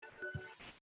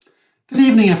Good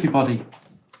evening, everybody.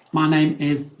 My name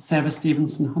is Sarah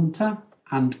Stevenson-Hunter,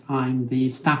 and I'm the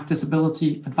Staff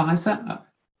Disability Advisor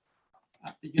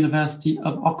at the University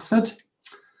of Oxford.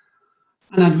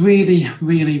 And I'd really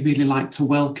like to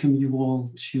welcome you all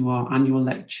to our annual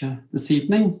lecture this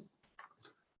evening.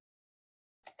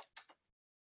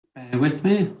 Bear with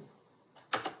me.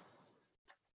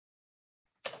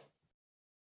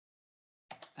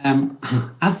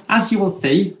 As you will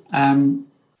see,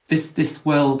 this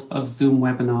world of Zoom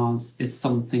webinars is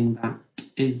something that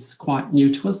is quite new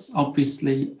to us.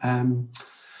 Obviously, in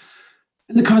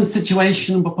the current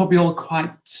situation, we're probably all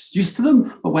quite used to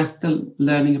them, but we're still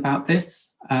learning about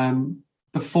this.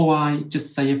 Before I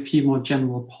just say a few more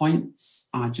general points,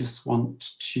 I just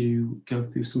want to go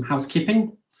through some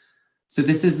housekeeping. So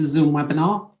this is a Zoom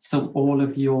webinar, so all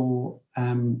of your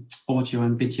audio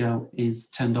and video is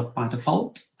turned off by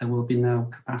default. There will be no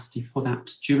capacity for that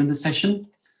during the session.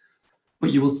 But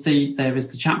you will see there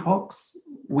is the chat box,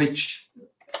 which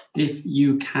if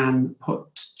you can put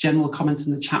general comments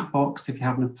in the chat box, if you're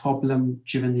having a problem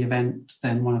during the event,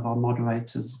 then one of our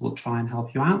moderators will try and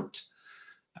help you out.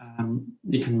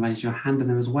 You can raise your hand in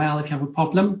there as well if you have a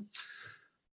problem.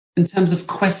 In terms of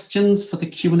questions for the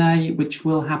Q&A, which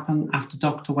will happen after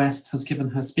Dr. West has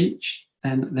given her speech,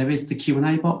 then there is the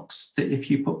Q&A box that if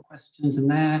you put questions in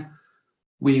there,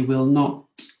 we will not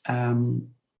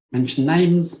mention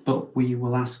names, but we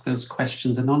will ask those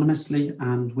questions anonymously,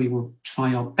 and we will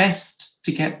try our best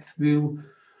to get through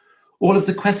all of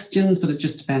the questions, but it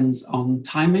just depends on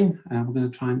timing. We're going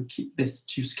to try and keep this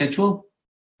to schedule.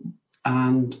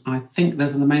 And I think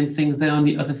those are the main things. The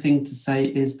only other thing to say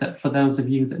is that for those of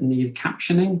you that need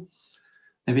captioning,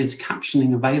 there is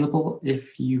captioning available.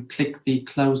 If you click the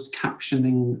closed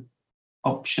captioning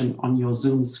option on your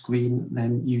Zoom screen,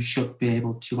 then you should be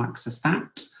able to access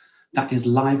that. That is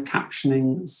live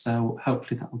captioning, so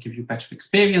hopefully that will give you a better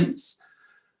experience.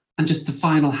 And just the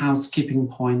final housekeeping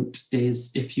point is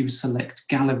if you select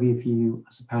gallery view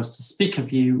as opposed to speaker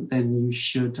view, then you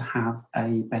should have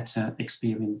a better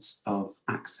experience of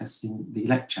accessing the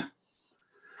lecture.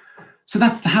 So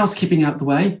that's the housekeeping out the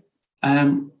way.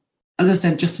 As I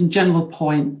said, just some general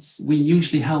points. We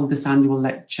usually hold this annual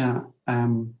lecture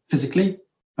physically.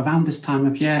 Around this time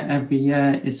of year, every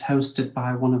year is hosted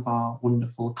by one of our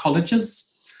wonderful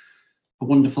colleges, a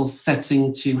wonderful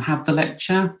setting to have the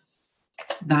lecture.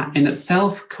 That in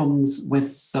itself comes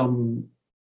with some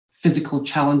physical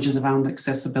challenges around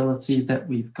accessibility that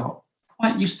we've got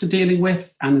quite used to dealing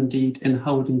with. And indeed, in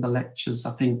holding the lectures,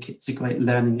 I think it's a great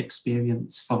learning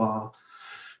experience for our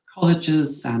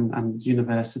colleges and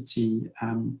university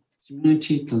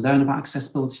community to learn about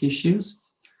accessibility issues.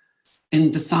 In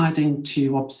deciding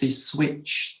to obviously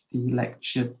switch the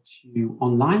lecture to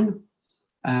online,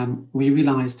 we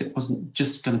realised it wasn't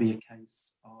just going to be a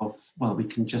case of, well, we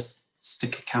can just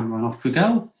stick a camera and off we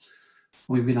go.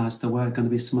 We realised there were going to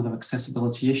be some other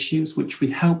accessibility issues, which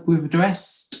we hope we've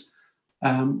addressed.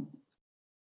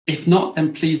 If not,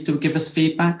 then please do give us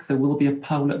feedback. There will be a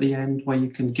poll at the end where you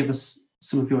can give us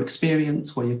some of your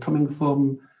experience, where you're coming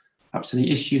from, perhaps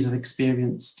any issues I've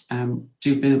experienced.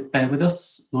 Do bear with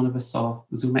us. None of us are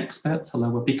Zoom experts, although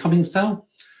we're becoming so.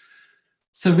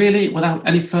 So really, without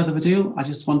any further ado, I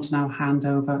just want to now hand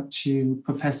over to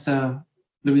Professor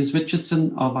Louise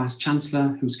Richardson, our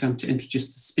Vice-Chancellor, who's going to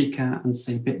introduce the speaker and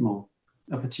say a bit more.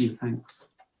 Over to you, thanks.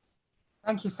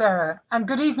 Thank you, Sarah, and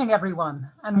good evening, everyone,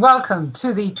 and welcome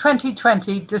to the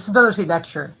 2020 Disability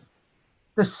Lecture,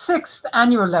 the 6th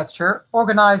annual lecture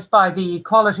organised by the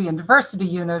Equality and Diversity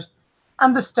Unit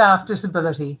and the Staff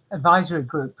Disability Advisory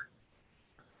Group.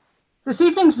 This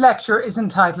evening's lecture is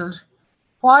entitled,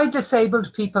 Why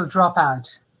Disabled People Drop Out,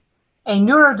 a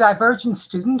neurodivergent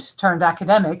student turned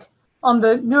academic on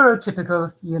the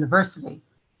Neurotypical University.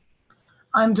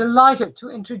 I'm delighted to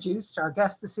introduce our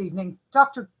guest this evening,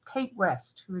 Dr. Kate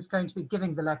West, who is going to be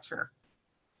giving the lecture.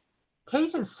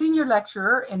 Kate is Senior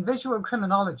Lecturer in Visual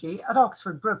Criminology at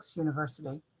Oxford Brookes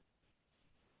University.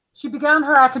 She began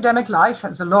her academic life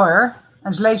as a lawyer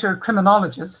and later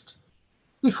criminologist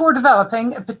before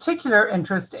developing a particular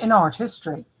interest in art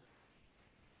history.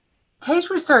 Kate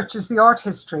researches the art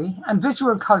history and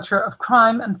visual culture of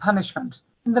crime and punishment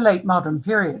in the late modern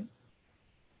period.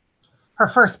 Her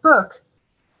first book,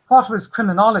 What Was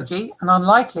Criminology? An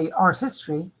Unlikely Art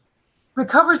History,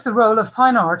 recovers the role of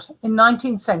fine art in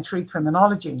 19th century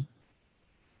criminology.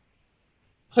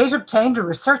 Kate obtained a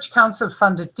Research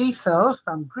Council-funded DPhil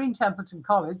from Green Templeton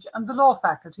College and the law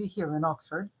faculty here in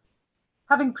Oxford,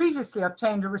 having previously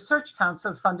obtained a Research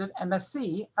Council-funded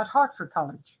MSc at Hertford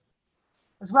College,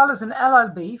 as well as an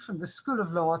LLB from the School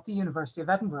of Law at the University of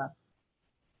Edinburgh.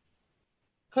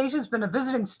 Kate has been a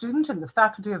visiting student in the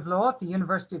Faculty of Law at the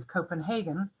University of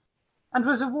Copenhagen and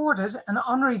was awarded an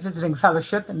honorary visiting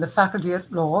fellowship in the Faculty of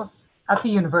Law at the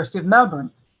University of Melbourne.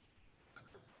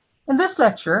 In this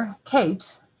lecture,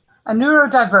 Kate, a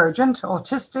neurodivergent,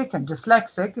 autistic and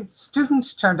dyslexic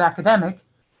student turned academic,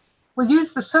 will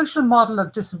use the social model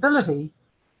of disability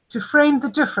to frame the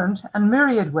different and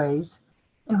myriad ways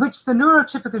in which the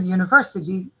neurotypical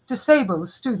university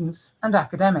disables students and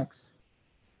academics.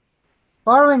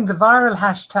 Borrowing the viral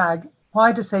hashtag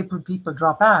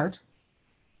 #WhyDisabledPeopleDropOut,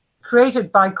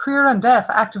 created by queer and deaf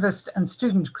activist and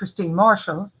student Christine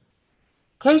Marshall,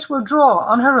 Kate will draw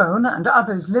on her own and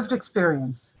others' lived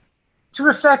experience to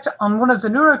reflect on one of the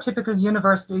neurotypical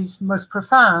university's most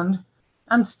profound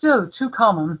and still too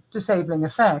common disabling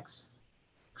effects,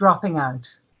 dropping out.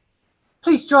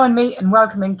 Please join me in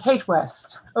welcoming Kate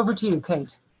West. Over to you,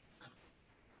 Kate.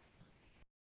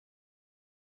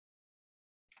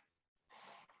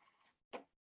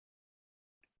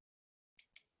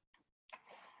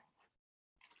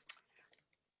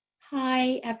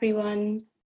 Hi, everyone.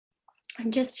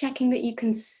 I'm just checking that you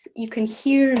can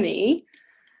hear me.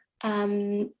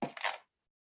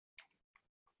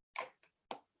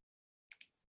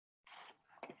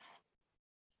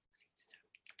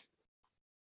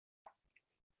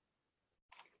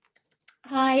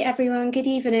 Hi, everyone. Good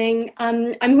evening.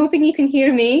 I'm hoping you can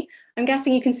hear me. I'm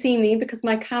guessing you can see me because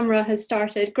my camera has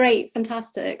started. Great,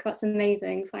 fantastic. That's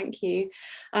amazing. Thank you.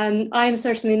 I'm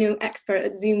certainly no expert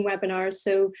at Zoom webinars,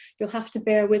 so you'll have to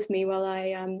bear with me while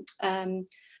I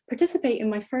participate in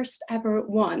my first ever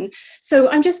one.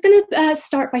 So I'm just going to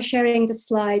start by sharing the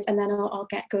slides and then I'll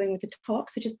get going with the talk.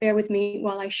 So just bear with me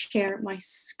while I share my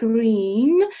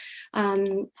screen.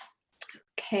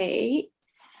 Okay.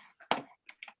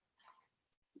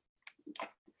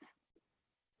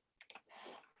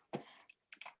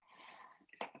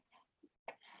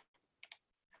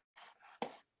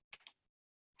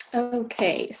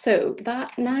 Okay, so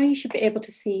that now you should be able to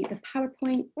see the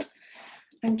PowerPoint.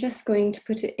 I'm just going to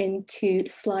put it into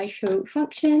slideshow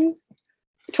function.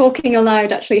 Talking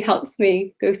aloud actually helps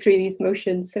me go through these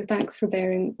motions, so thanks for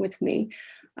bearing with me.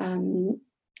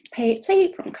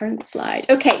 Play from current slide.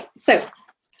 Okay, so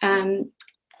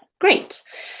great.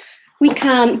 We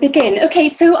can begin. Okay,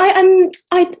 so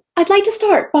I'd like to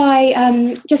start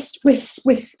by just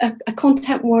with a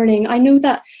content warning. I know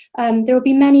that there will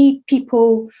be many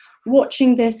people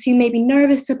watching this who may be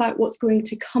nervous about what's going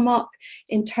to come up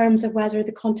in terms of whether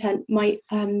the content might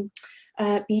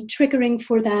be triggering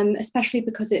for them, especially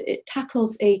because it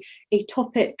tackles a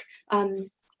topic,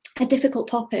 a difficult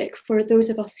topic for those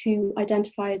of us who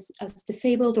identify as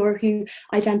disabled or who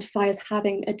identify as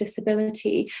having a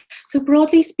disability. So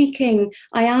broadly speaking,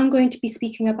 I am going to be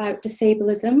speaking about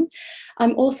disableism.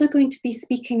 I'm also going to be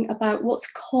speaking about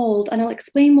what's called, and I'll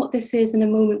explain what this is in a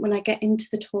moment when I get into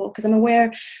the talk, because I'm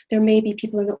aware there may be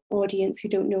people in the audience who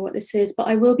don't know what this is, but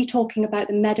I will be talking about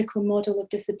the medical model of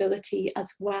disability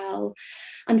as well.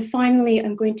 And finally,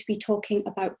 I'm going to be talking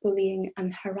about bullying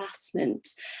and harassment.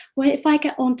 Well, if I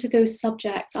get onto those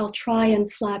subjects, I'll try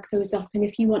and flag those up. And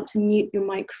if you want to mute your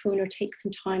microphone or take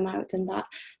some time out, then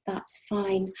that's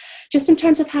fine. Just in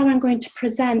terms of how I'm going to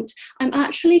present, I'm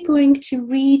actually going to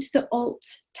read the alt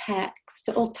text,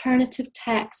 the alternative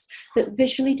text that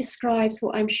visually describes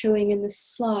what I'm showing in this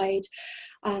slide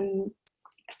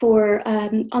for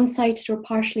unsighted or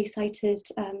partially sighted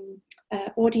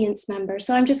audience members.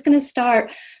 So I'm just going to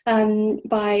start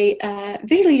by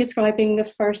visually describing the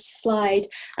first slide,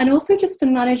 and also just to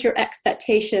manage your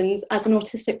expectations. As an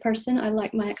autistic person, I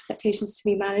like my expectations to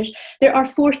be managed. There are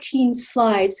 14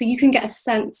 slides, so you can get a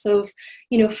sense of,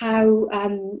 you know,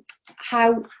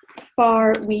 how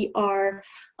far we are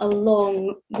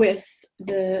along with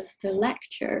the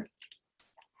lecture.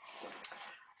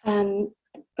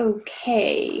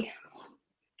 Okay,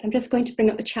 I'm just going to bring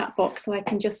up the chat box so I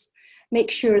can just make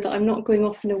sure that I'm not going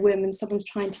off on a whim and someone's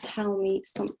trying to tell me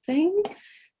something.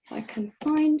 If I can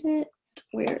find it,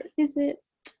 where is it?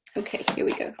 Okay, here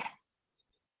we go.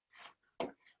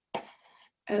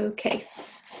 Okay.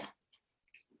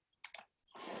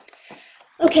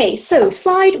 Okay, so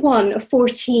slide 1 of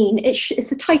 14, it's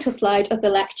the title slide of the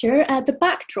lecture. The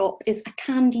backdrop is a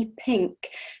candy pink.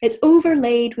 It's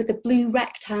overlaid with a blue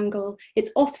rectangle.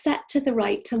 It's offset to the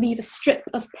right to leave a strip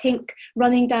of pink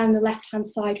running down the left-hand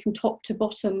side from top to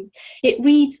bottom. It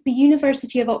reads the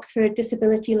University of Oxford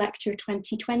Disability Lecture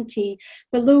 2020,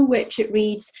 below which it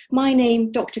reads, my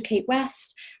name, Dr. Kate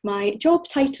West, my job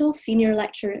title, Senior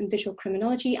Lecturer in Visual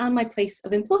Criminology, and my place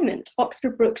of employment,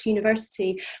 Oxford Brookes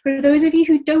University. For those of you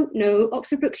who don't know,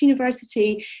 Oxford Brookes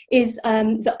University is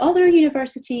the other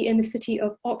university in the city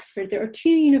of Oxford. There are two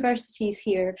universities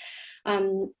here.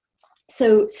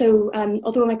 So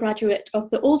although I'm a graduate of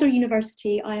the older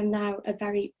university, I am now a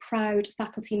very proud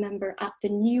faculty member at the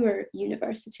newer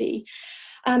university.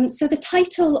 So the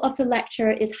title of the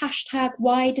lecture is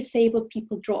 #Why Disabled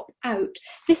People Drop Out.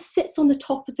 This sits on the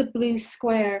top of the blue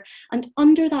square, and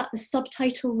under that the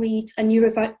subtitle reads a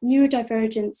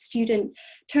neurodivergent student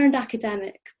turned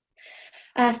academic.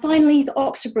 Finally, the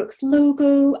Oxford Brookes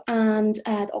logo and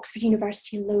the Oxford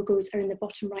University logos are in the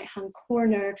bottom right-hand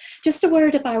corner. Just a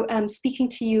word about speaking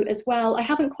to you as well. I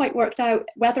haven't quite worked out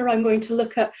whether I'm going to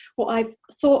look at what I've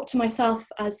thought to myself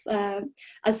as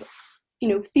you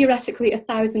know, theoretically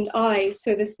 1,000 eyes.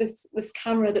 So this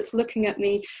camera that's looking at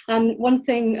me. And one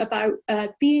thing about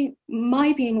being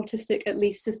autistic, at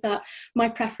least, is that my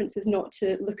preference is not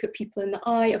to look at people in the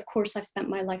eye. Of course, I've spent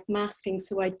my life masking,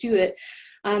 so I do it.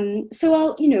 So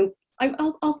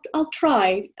I'll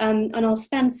try, and I'll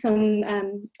expend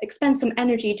some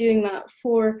energy doing that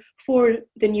for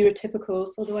the neurotypicals.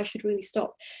 Although I should really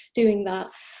stop doing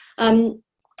that.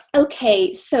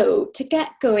 Okay, so to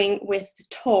get going with the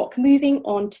talk, moving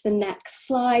on to the next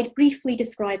slide, briefly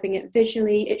describing it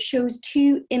visually, it shows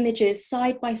two images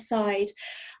side by side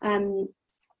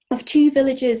of two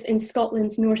villages in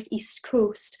Scotland's northeast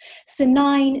coast.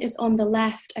 Sinine is on the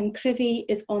left and Crivy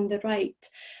is on the right.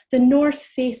 The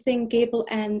north-facing gable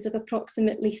ends of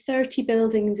approximately 30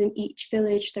 buildings in each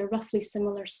village, they're roughly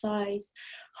similar size,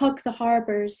 hug the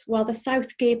harbours, while the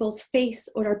south gables face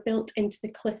or are built into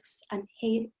the cliffs and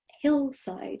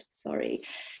hillside.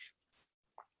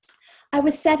 I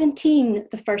was 17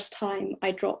 the first time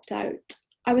I dropped out.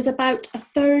 I was about a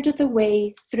third of the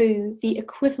way through the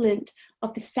equivalent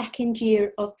of the second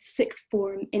year of the sixth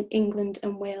form in England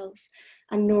and Wales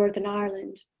and Northern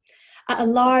Ireland, at a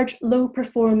large,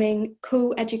 low-performing,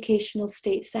 co-educational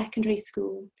state secondary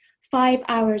school, 5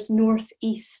 hours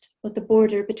northeast of the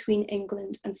border between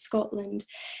England and Scotland.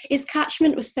 Its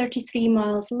catchment was 33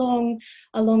 miles long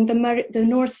along the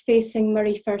north-facing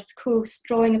Murray-Firth coast,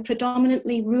 drawing a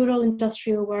predominantly rural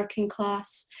industrial working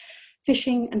class,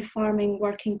 fishing and farming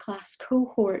working class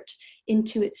cohort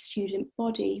into its student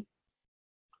body.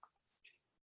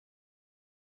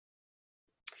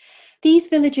 These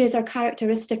villages are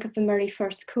characteristic of the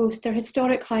Murray-Firth coast. They're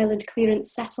historic Highland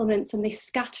clearance settlements, and they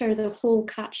scatter the whole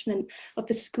catchment of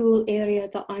the school area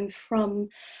that I'm from.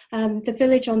 The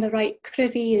village on the right,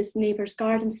 Crivy, is neighbours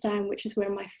Gardenstown, which is where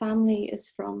my family is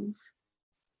from.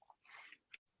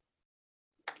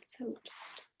 So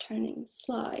just turning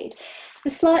slide. The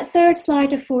third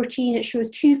slide of 14, it shows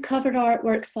two cover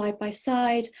artworks side by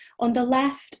side. On the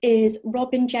left is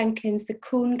Robin Jenkins' The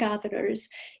Cone Gatherers.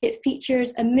 It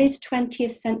features a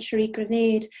mid-20th century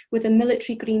grenade with a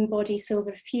military green body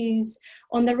silver fuse.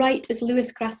 On the right is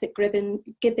Lewis Grassic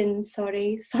Gibbon's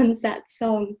Sunset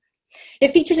Song.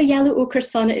 It features a yellow ochre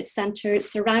sun at its centre.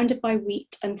 It's surrounded by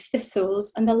wheat and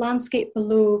thistles, and the landscape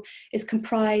below is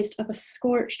comprised of a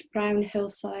scorched brown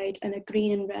hillside and a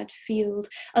green and red field.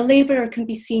 A labourer can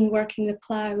be seen working the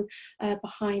plough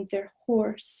behind their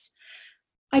horse.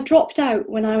 I dropped out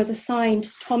when I was assigned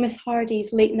Thomas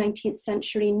Hardy's late 19th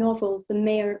century novel, The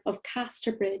Mayor of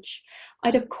Casterbridge.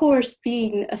 I'd of course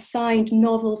been assigned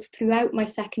novels throughout my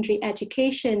secondary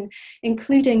education,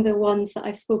 including the ones that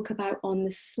I spoke about on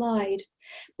this slide,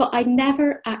 but I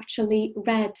never actually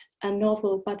read a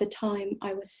novel by the time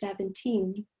I was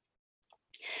 17.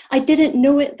 I didn't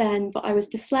know it then, but I was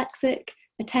dyslexic,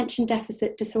 attention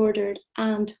deficit disordered,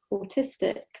 and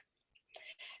autistic.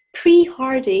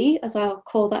 Pre-Hardy, as I'll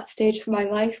call that stage of my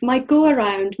life, my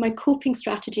go-around, my coping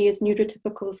strategy, as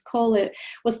neurotypicals call it,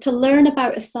 was to learn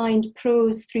about assigned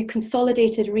prose through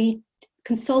consolidated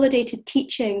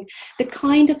teaching, the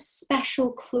kind of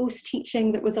special close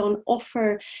teaching that was on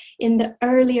offer in the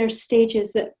earlier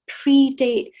stages that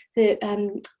predate the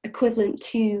equivalent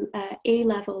to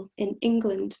A-level in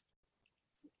England.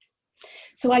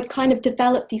 So I'd kind of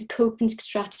developed these coping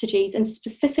strategies, and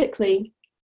specifically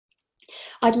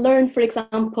I'd learned, for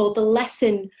example, the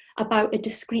lesson about a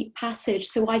discrete passage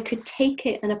so I could take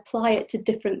it and apply it to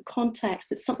different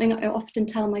contexts. It's something I often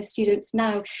tell my students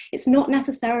now. It's not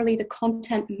necessarily the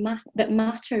content that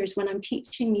matters when I'm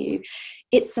teaching you.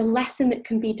 It's the lesson that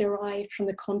can be derived from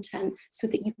the content so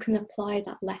that you can apply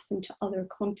that lesson to other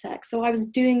contexts. So I was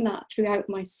doing that throughout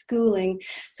my schooling.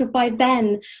 So by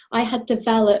then I had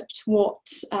developed what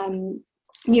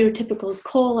neurotypicals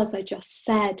call, as I just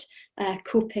said,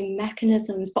 coping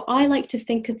mechanisms. But I like to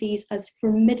think of these as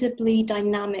formidably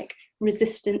dynamic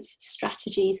resistance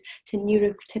strategies to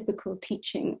neurotypical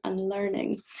teaching and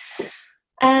learning.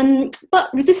 But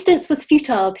resistance was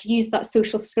futile, to use that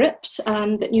social script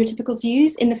that neurotypicals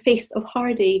use, in the face of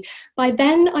Hardy. By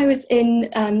then I was in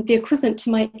the equivalent to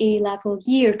my A-level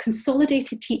year.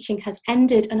 Consolidated teaching has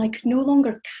ended and I could no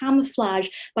longer camouflage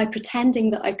by pretending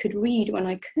that I could read when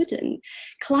I couldn't.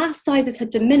 Class sizes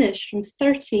had diminished from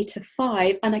 30 to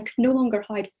 5 and I could no longer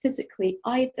hide physically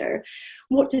either.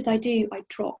 What did I do? I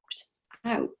dropped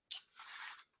out.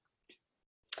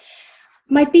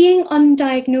 My being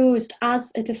undiagnosed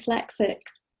as a dyslexic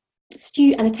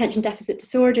and attention deficit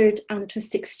disordered and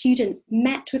autistic student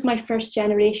met with my first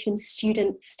generation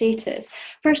student status.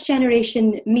 First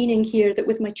generation meaning here that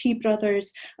with my two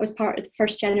brothers, I was part of the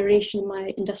first generation in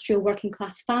my industrial working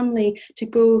class family to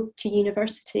go to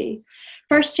university.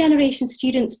 First generation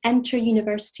students enter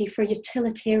university for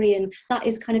utilitarian, that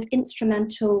is kind of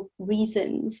instrumental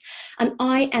reasons. And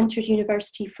I entered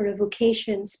university for a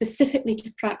vocation, specifically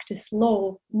to practice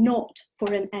law, not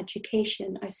for an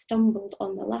education. I stumbled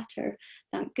on the latter,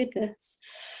 thank goodness.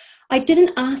 I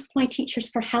didn't ask my teachers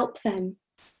for help then.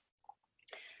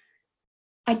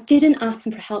 I didn't ask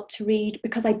them for help to read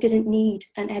because I didn't need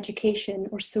an education,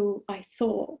 or so I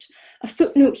thought. A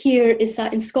footnote here is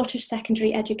that in Scottish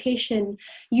secondary education,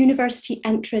 university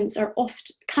entrants are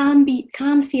can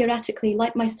theoretically,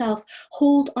 like myself,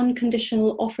 hold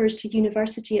unconditional offers to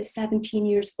university at 17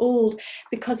 years old,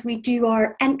 because we do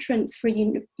our entrance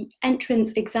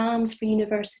exams for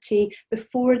university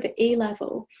before the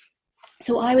A-level.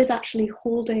 So I was actually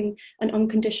holding an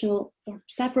unconditional, or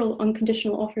several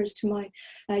unconditional offers to my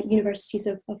universities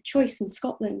of choice in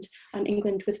Scotland, and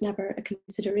England was never a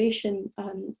consideration,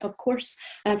 of course.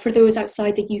 For those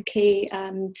outside the UK,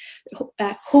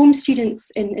 home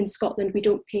students in Scotland, we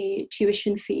don't pay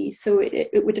tuition fees, so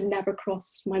it would have never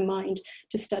crossed my mind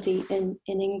to study in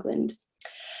England.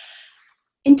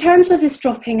 In terms of this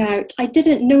dropping out, I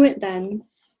didn't know it then,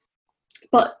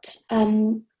 but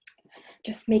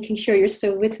just making sure you're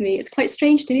still with me. It's quite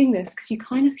strange doing this because you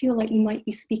kind of feel like you might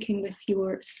be speaking with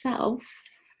yourself.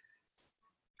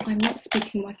 I'm not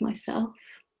speaking with myself.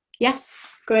 Yes,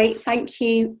 great, thank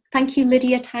you. Thank you,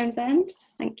 Lydia Townsend,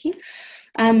 thank you.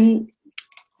 Okay,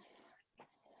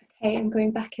 I'm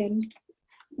going back in.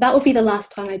 That will be the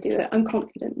last time I do it, I'm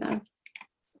confident now.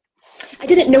 I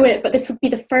didn't know it, but this would be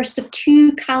the first of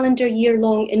 2 calendar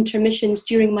year-long intermissions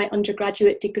during my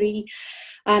undergraduate degree.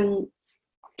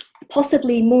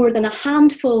 Possibly more than a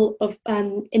handful of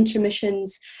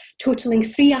intermissions, totaling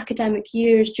 3 academic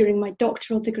years during my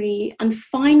doctoral degree, and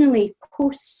finally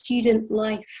post-student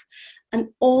life,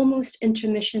 an almost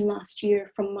intermission last year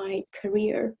from my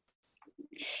career.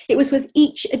 It was with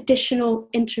each additional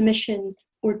intermission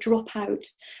or dropout,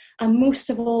 and most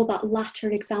of all that latter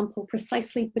example,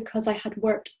 precisely because I had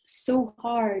worked so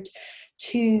hard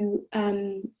to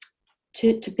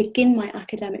begin my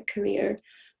academic career,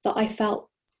 that I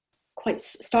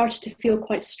started to feel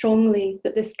quite strongly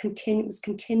that this was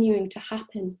continuing to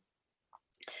happen.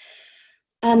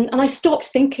 And I stopped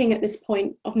thinking at this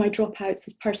point of my dropouts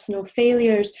as personal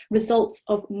failures, results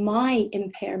of my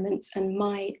impairments and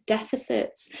my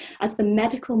deficits, as the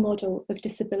medical model of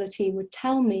disability would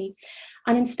tell me.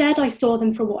 And instead I saw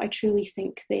them for what I truly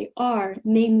think they are,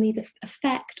 namely the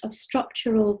effect of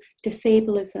structural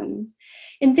disableism.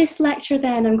 In this lecture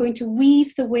then, I'm going to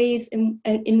weave the ways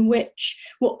in which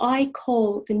what I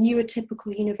call the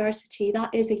neurotypical university, that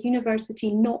is a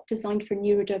university not designed for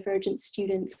neurodivergent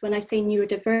students. When I say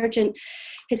neurodivergent,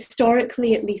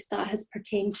 historically at least that has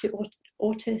pertained to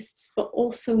autists, but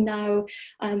also now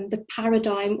the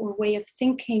paradigm or way of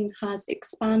thinking has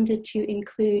expanded to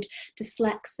include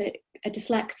dyslexia,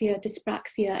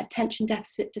 dyspraxia, attention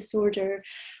deficit disorder,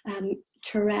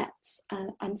 Tourette's,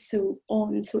 and so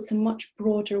on. So it's a much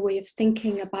broader way of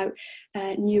thinking about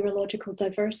neurological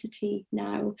diversity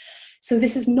now. So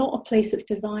this is not a place that's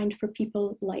designed for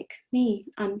people like me,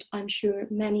 and I'm sure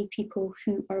many people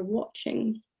who are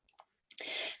watching.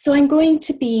 So I'm going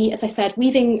to be, as I said,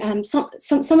 weaving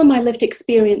some of my lived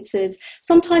experiences,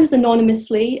 sometimes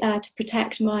anonymously to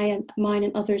protect mine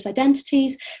and others'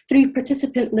 identities, through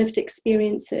participant lived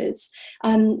experiences.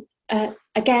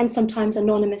 again, sometimes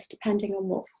anonymous depending on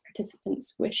what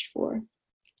participants wish for.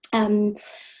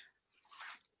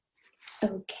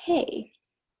 Okay.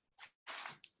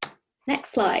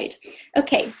 Next slide.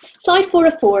 Okay, slide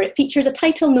 404, it features a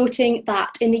title noting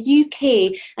that in the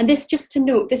UK, and this just to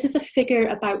note, this is a figure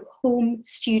about home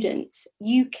students,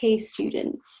 UK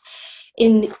students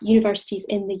in universities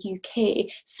in the UK.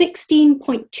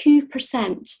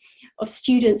 16.2% of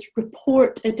students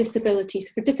report a disability.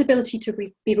 So for disability to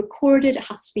be recorded, it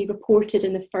has to be reported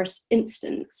in the first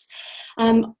instance.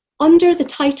 Under the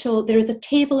title, there is a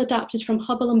table adapted from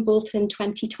Hubble and Bolton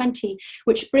 2020,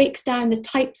 which breaks down the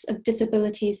types of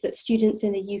disabilities that students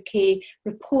in the UK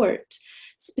report.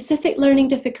 Specific learning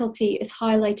difficulty is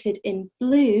highlighted in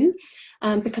blue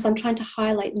because I'm trying to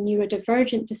highlight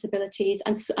neurodivergent disabilities,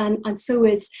 and so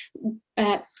is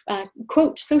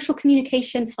quote, social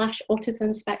communication /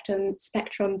 autism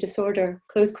spectrum disorder,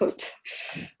 close quote.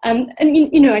 And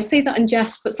you know, I say that in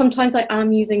jest, but sometimes I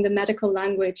am using the medical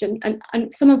language, and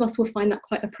some of us will find that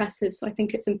quite oppressive. So I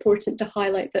think it's important to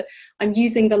highlight that I'm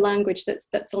using the language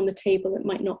that's on the table. It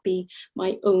might not be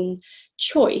my own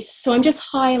choice. So I'm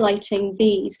just highlighting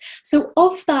these. So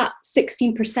of that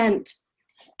 16%,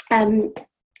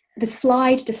 the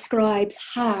slide describes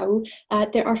how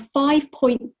there are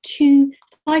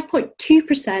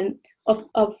 5.2% of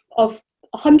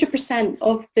 100%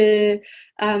 of the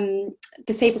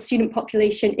disabled student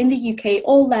population in the UK,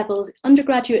 all levels,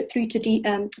 undergraduate through to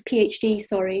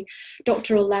PhD,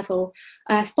 doctoral level,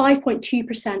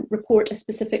 5.2% report a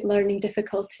specific learning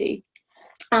difficulty.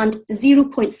 And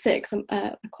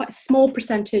 0.6, quite a small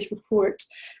percentage, report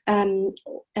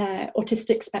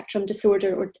autistic spectrum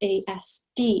disorder, or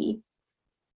ASD.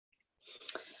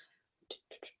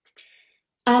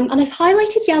 And I've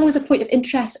highlighted yellow as a point of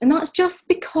interest, and that's just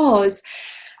because,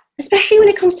 especially when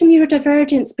it comes to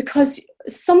neurodivergence, because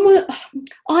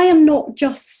I am not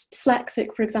just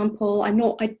dyslexic, for example. I'm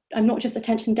not just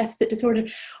attention deficit disorder.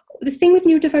 The thing with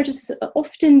neurodivergence is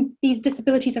often these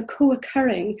disabilities are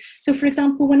co-occurring. So, for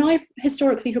example, when I've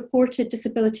historically reported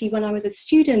disability when I was a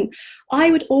student, I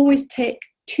would always take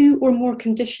 2 or more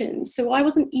conditions. So I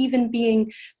wasn't even being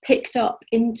picked up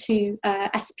into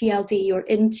SPLD or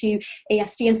into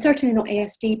ASD, and certainly not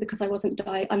ASD because I'm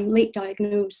late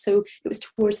diagnosed. So it was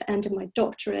towards the end of my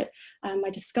doctorate. I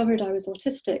discovered I was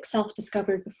autistic,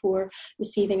 self-discovered before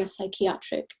receiving a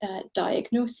psychiatric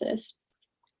diagnosis.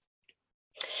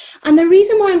 And the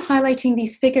reason why I'm highlighting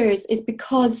these figures is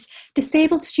because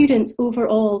disabled students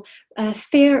overall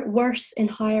fare worse in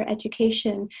higher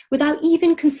education without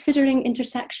even considering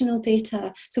intersectional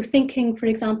data. So thinking, for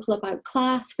example, about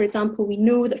class, for example, we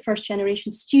know that first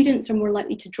generation students are more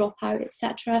likely to drop out,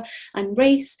 etc., and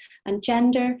race and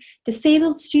gender.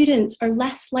 Disabled students are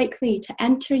less likely to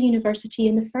enter university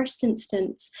in the first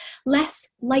instance, less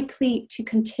likely to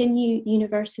continue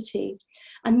university,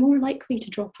 and more likely to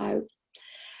drop out.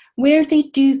 Where they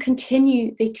do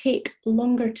continue, they take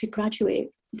longer to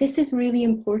graduate. This is really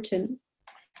important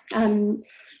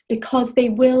because they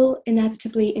will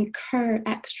inevitably incur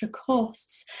extra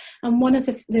costs. And one of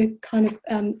the kind of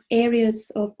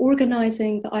areas of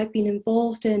organising that I've been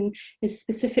involved in is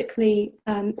specifically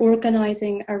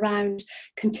organising around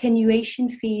continuation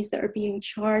fees that are being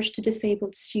charged to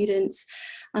disabled students.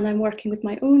 And I'm working with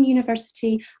my own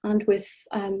university and with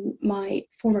my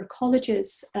former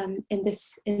colleges in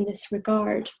this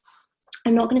regard.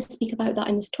 I'm not going to speak about that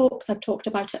in this talk because I've talked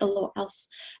about it a lot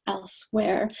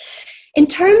elsewhere. In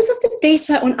terms of the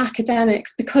data on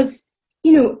academics, because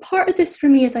part of this for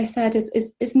me, as I said,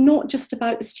 is not just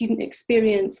about the student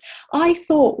experience. I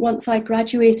thought once I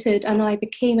graduated and I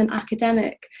became an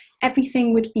academic,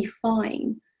 everything would be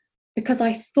fine, because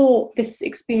I thought this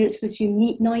experience was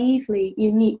naively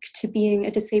unique to being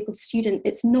a disabled student.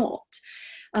 It's not.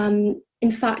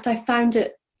 In fact, I found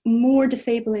it more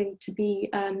disabling to be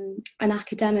an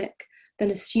academic than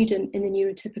a student in the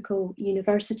neurotypical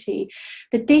university.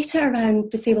 The data around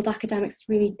disabled academics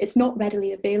it's not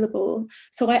readily available.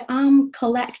 So I am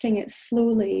collecting it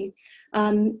slowly.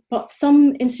 But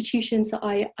some institutions that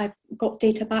I've got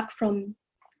data back from,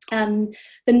 the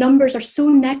numbers are so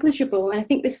negligible, and I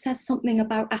think this says something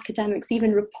about academics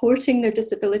even reporting their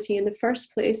disability in the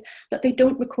first place, that they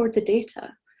don't record the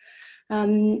data.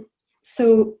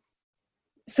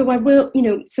 So I will,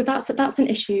 so that's an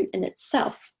issue in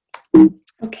itself.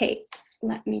 Okay,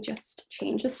 let me just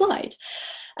change the slide.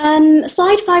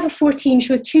 Slide 5 of 14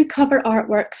 shows 2 cover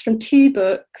artworks from 2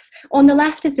 books. On the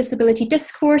left is Disability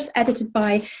Discourse, edited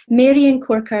by Marion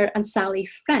Corker and Sally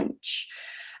French.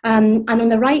 And on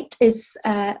the right is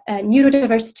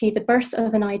Neurodiversity, The Birth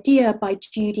of an Idea by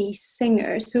Judy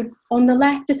Singer. So on the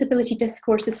left, disability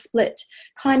discourse is split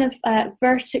kind of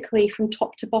vertically from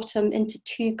top to bottom into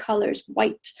two colours,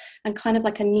 white and kind of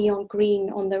like a neon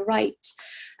green on the right.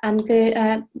 And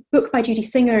the book by Judy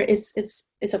Singer is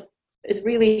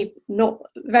really not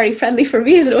very friendly for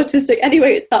me as an autistic.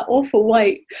 Anyway, it's that awful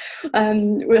white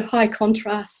with high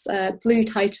contrast, blue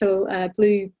title,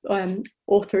 blue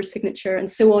author signature, and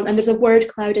so on. And there's a word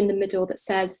cloud in the middle that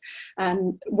says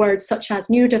words such as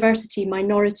neurodiversity,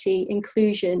 minority,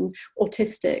 inclusion,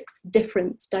 autistics,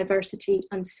 difference, diversity,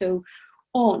 and so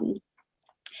on.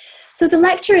 So the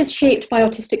lecture is shaped by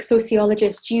autistic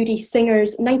sociologist Judy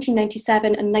Singer's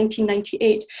 1997 and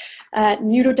 1998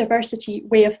 neurodiversity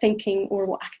way of thinking, or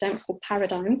what academics call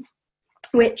paradigm,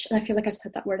 which, and I feel like I've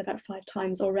said that word about 5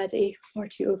 times already, far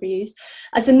too overused,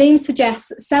 as the name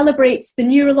suggests, celebrates the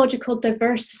neurological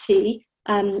diversity,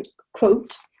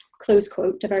 quote, close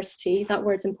quote, diversity, that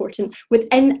word's important,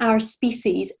 within our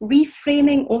species,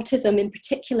 reframing autism in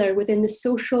particular within the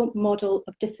social model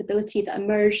of disability that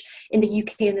emerged in the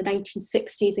UK in the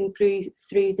 1960s and grew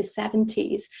through the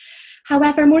 70s.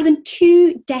 However, more than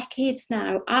 2 decades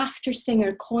now after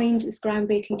Singer coined this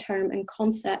groundbreaking term and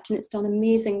concept, and it's done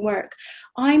amazing work,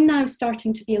 I'm now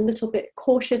starting to be a little bit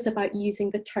cautious about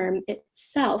using the term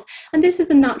itself. And this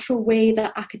is a natural way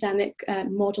that academic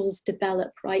models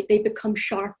develop, right? They become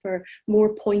sharper,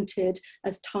 more pointed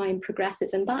as time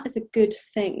progresses, and that is a good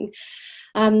thing.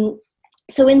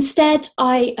 So instead,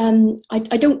 I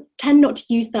don't tend not to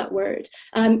use that word,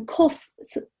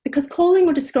 because calling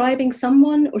or describing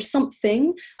someone or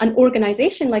something, an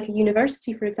organisation like a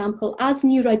university, for example, as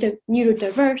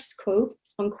neurodiverse, quote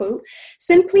unquote,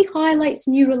 simply highlights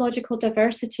neurological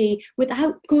diversity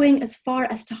without going as far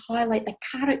as to highlight the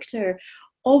character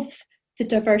of the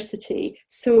diversity.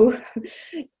 So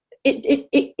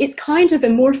it's kind of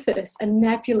amorphous and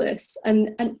nebulous,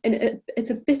 and it's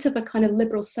a bit of a kind of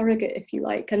liberal surrogate, if you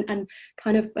like, and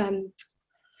kind of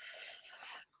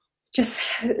just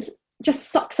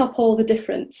sucks up all the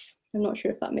difference. I'm not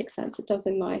sure if that makes sense. It does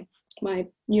in my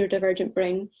neurodivergent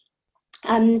brain.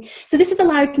 So this has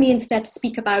allowed me instead to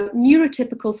speak about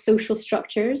neurotypical social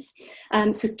structures.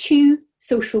 So 2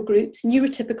 social groups,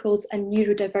 neurotypicals and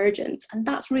neurodivergents. And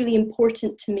that's really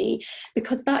important to me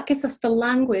because that gives us the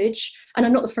language, and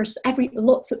I'm not the first,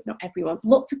 lots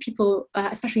of people,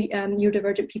 especially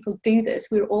neurodivergent people do this.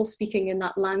 We're all speaking in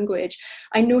that language.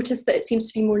 I noticed that it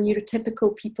seems to be more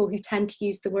neurotypical people who tend to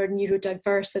use the word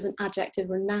neurodiverse as an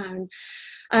adjective or noun.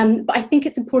 But I think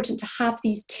it's important to have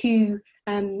these two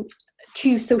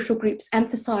social groups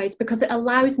emphasised because it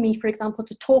allows me, for example,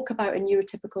 to talk about a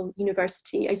neurotypical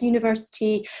university, a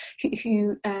university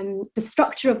who the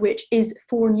structure of which is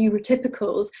for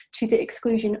neurotypicals to the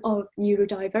exclusion of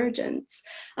neurodivergents.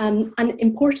 And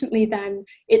importantly then,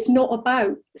 it's not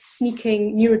about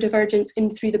sneaking neurodivergence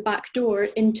in through the back door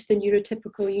into the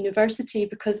neurotypical university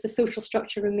because the social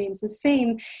structure remains the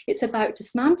same. It's about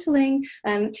dismantling,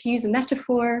 to use a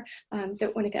metaphor,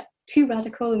 don't want to get too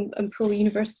radical and pull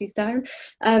universities down,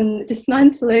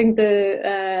 dismantling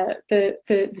the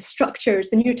structures,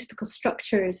 the neurotypical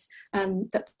structures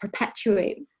that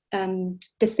perpetuate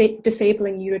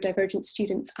disabling neurodivergent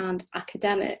students and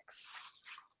academics.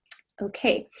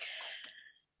 Okay,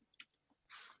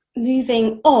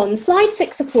 moving on, slide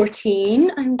 6 of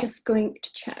 14. I'm just going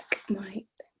to check my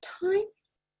time.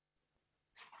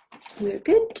 We're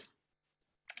good.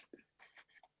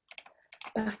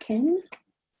 Back in.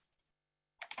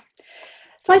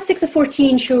 Slide 6 of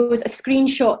 14 shows a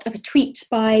screenshot of a tweet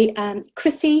by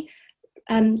Chrissy,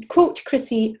 quote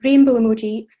Chrissy, rainbow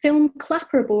emoji, film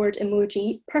clapperboard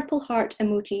emoji, purple heart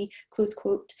emoji, close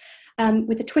quote,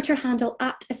 with the Twitter handle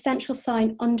 @essential_.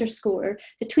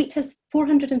 The tweet has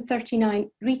 439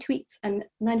 retweets and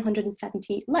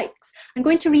 970 likes. I'm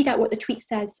going to read out what the tweet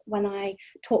says when I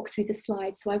talk through the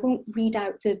slides, so I won't read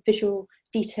out the visual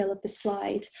detail of the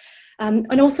slide.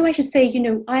 And also I should say, you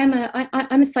know, I'm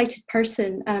a sighted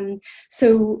person,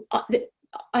 so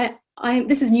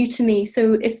this is new to me.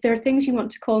 So if there are things you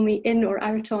want to call me in or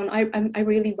out on, I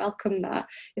really welcome that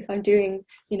if I'm doing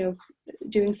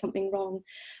something wrong.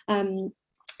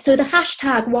 So the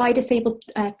hashtag Why Disabled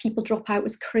People Drop Out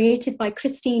was created by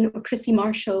Chrissy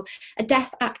Marshall, a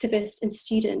deaf activist and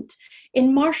student.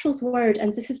 In Marshall's word,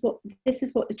 and this is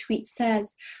what the tweet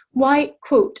says, why,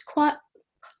 quote,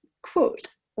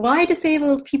 Why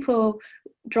Disabled People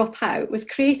Drop Out was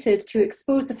created to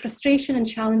expose the frustration and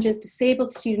challenges disabled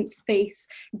students face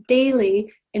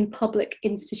daily in public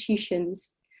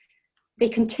institutions. They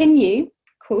continue,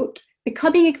 quote,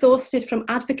 becoming exhausted from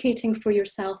advocating for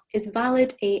yourself is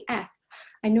valid AF.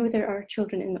 I know there are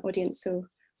children in the audience, so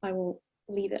I will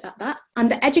leave it at that. And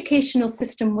the educational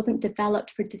system wasn't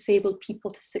developed for disabled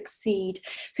people to succeed.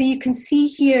 So you can see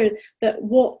here that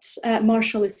what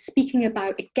Marshall is speaking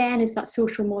about, again, is that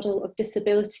social model of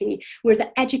disability, where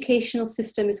the educational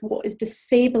system is what is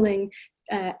disabling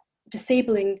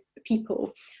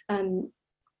people.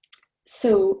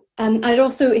 I'd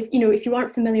also, if you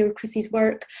aren't familiar with Chrissy's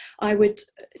work, I would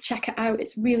check it out.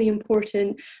 It's really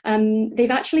important.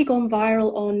 They've actually gone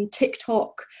viral on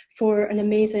TikTok for an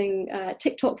amazing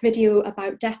TikTok video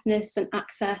about deafness and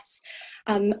access.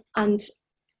 And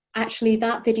actually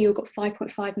that video got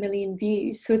 5.5 million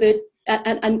views. So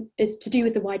and is to do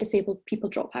with the Why Disabled People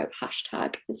Drop Out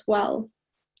hashtag as well.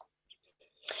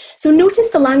 So notice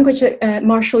the language that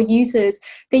Marshall uses.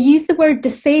 They use the word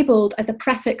disabled as a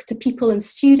prefix to people and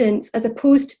students, as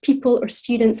opposed to people or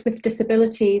students with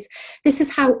disabilities. This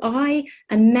is how I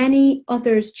and many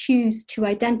others choose to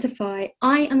identify.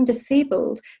 I am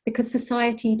disabled because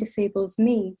society disables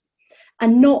me,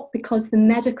 and not because the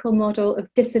medical model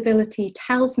of disability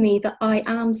tells me that I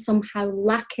am somehow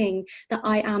lacking, that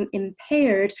I am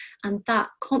impaired, and that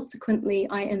consequently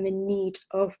I am in need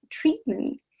of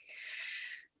treatment.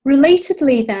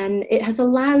 Relatedly then, it has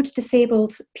allowed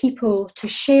disabled people to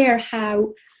share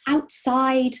how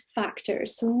outside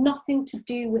factors, so nothing to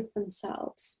do with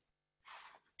themselves,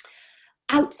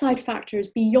 outside factors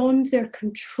beyond their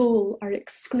control are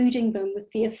excluding them,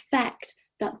 with the effect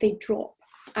that they drop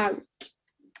out.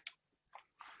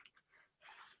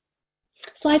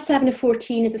 Slide 7 of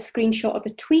 14 is a screenshot of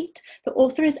a tweet. The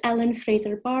author is Ellen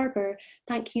Fraser-Barber.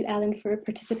 Thank you, Ellen, for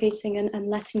participating and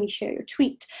letting me share your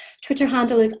tweet. Twitter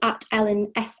handle is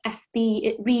 @EllenFFB.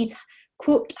 It reads,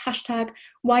 quote, hashtag,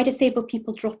 why disabled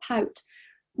people drop out.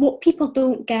 What people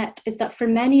don't get is that for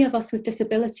many of us with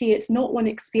disability, it's not one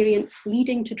experience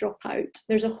leading to dropout.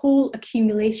 There's a whole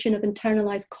accumulation of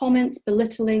internalized comments,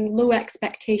 belittling, low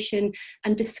expectation,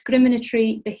 and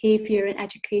discriminatory behavior in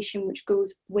education, which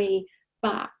goes way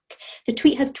back. The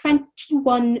tweet has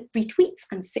 21 retweets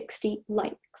and 60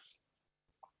 likes.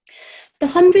 The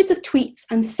hundreds of tweets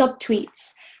and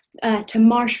subtweets to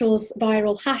Marshall's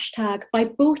viral hashtag by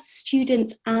both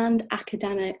students and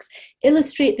academics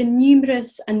illustrate the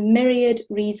numerous and myriad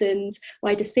reasons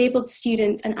why disabled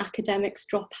students and academics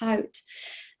drop out.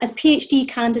 As PhD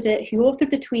candidate who authored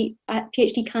the tweet,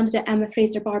 PhD candidate Emma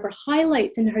Fraser-Barber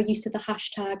highlights in her use of the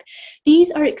hashtag,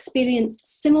 these are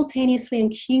experienced simultaneously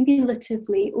and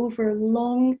cumulatively over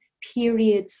long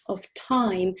periods of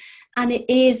time. And it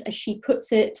is, as she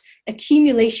puts it,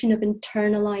 accumulation of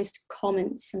internalized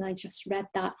comments. And I just read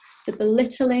that. The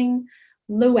belittling,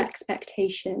 low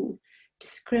expectation,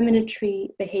 discriminatory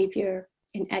behavior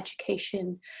in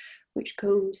education, which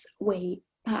goes way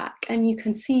back. And you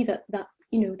can see that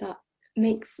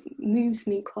moves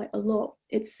me quite a lot.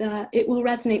 It will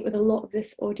resonate with a lot of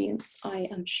this audience, I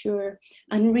am sure,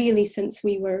 and really since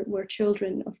we were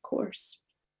children, of course.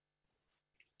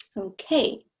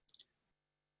 Okay.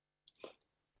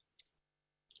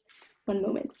 One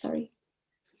moment, sorry.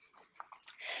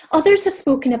 Others have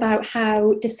spoken about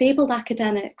how disabled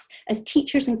academics, as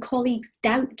teachers and colleagues,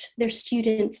 doubt their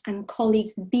students and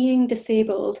colleagues being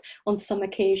disabled on some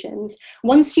occasions.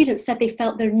 One student said they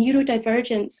felt their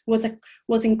neurodivergence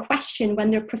was in question when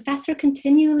their professor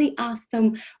continually asked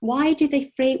them, why do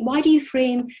you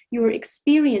frame your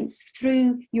experience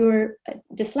through your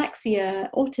dyslexia,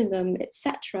 autism,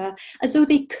 etc., as though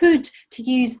they could, to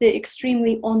use the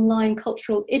extremely online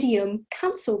cultural idiom,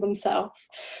 cancel themselves.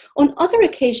 On other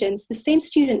occasions, the same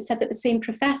student said that the same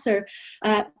professor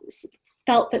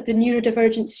felt that the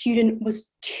neurodivergent student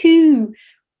was too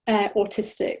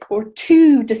autistic or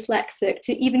too dyslexic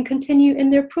to even continue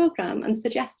in their program, and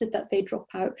suggested that they drop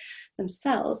out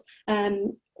themselves.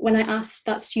 When I asked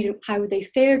that student how they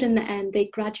fared in the end, they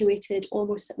graduated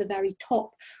almost at the very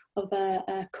top of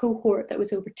a cohort that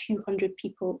was over 200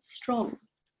 people strong.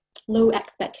 Low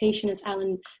expectation, as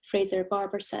Ellen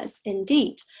Fraser-Barber says,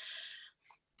 indeed.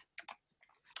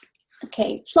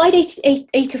 Okay, slide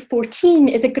 8 of 14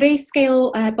 is a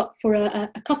grayscale, but for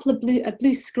a couple of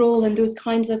blue scroll and those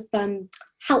kinds of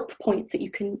help points that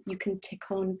you can tick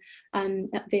on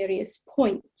at various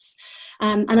points.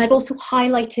 And I've also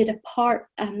highlighted a part.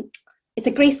 It's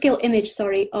a grayscale image,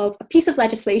 of a piece of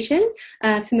legislation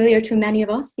familiar to many of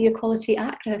us, the Equality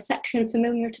Act, a section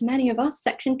familiar to many of us,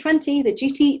 Section 20, the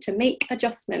duty to make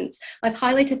adjustments. I've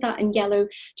highlighted that in yellow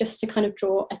just to kind of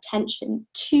draw attention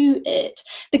to it.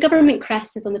 The government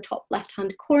crest is on the top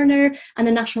left-hand corner, and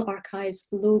the National Archives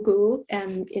logo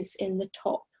is in the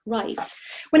top right.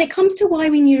 When it comes to why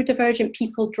we neurodivergent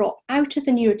people drop out of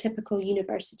the neurotypical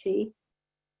university,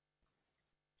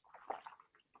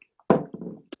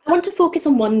 I want to focus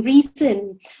on one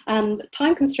reason,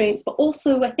 time constraints, but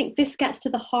also I think this gets to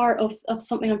the heart of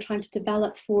something I'm trying to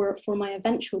develop for my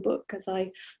eventual book, as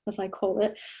I call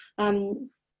it.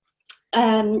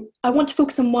 I want to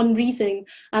focus on one reason.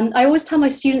 I always tell my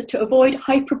students to avoid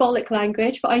hyperbolic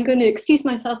language, but I'm going to excuse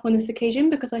myself on this occasion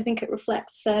because I think it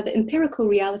reflects the empirical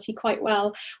reality quite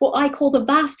well. What I call the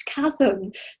vast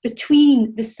chasm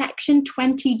between the Section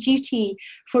 20 duty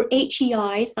for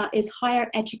HEIs, that is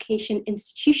higher education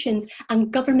institutions,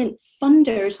 and government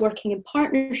funders working in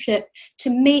partnership to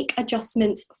make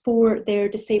adjustments for their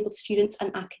disabled students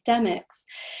and academics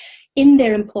in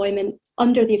their employment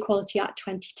under the Equality Act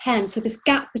 2010. So this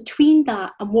gap between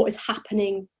that and what is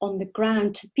happening on the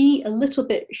ground, to be a little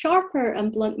bit sharper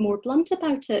and more blunt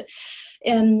about it,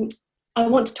 I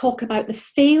want to talk about the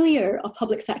failure of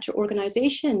public sector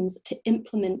organisations to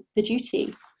implement the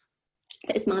duty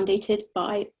that is mandated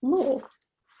by law.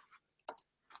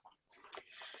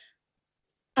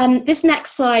 This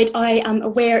next slide, I am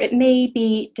aware it may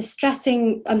be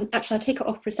distressing. Actually, I'll take it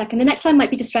off for a second. The next slide might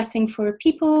be distressing for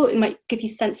people. It might give you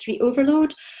sensory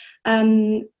overload.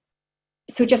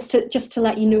 So just to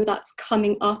let you know that's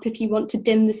coming up if you want to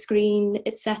dim the screen,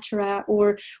 etc.,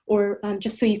 or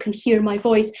just so you can hear my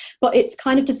voice. But it's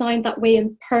kind of designed that way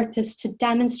on purpose to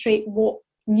demonstrate what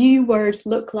new words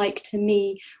look like to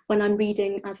me when I'm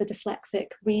reading as a dyslexic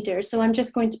reader. So I'm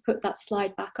just going to put that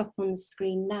slide back up on the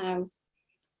screen now.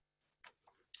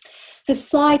 So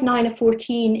slide 9 of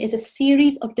 14 is a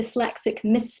series of dyslexic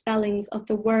misspellings of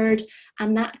the word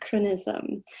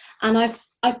anachronism. And I've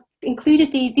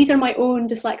included these are my own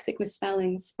dyslexic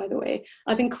misspellings, by the way.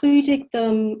 I've included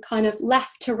them kind of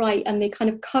left to right, and they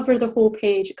kind of cover the whole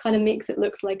page. It kind of makes it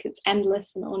look like it's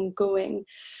endless and ongoing.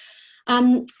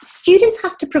 Students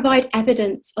have to provide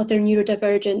evidence of their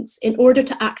neurodivergence in order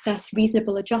to access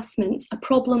reasonable adjustments, a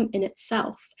problem in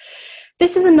itself.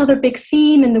 This is another big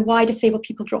theme in the Why Disabled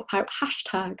People Drop Out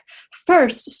hashtag.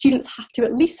 First, students have to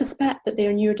at least suspect that they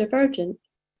are neurodivergent.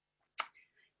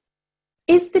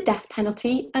 Is the death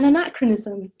penalty an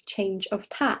anachronism? Change of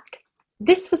tack.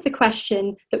 This was the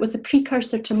question that was the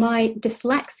precursor to my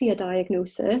dyslexia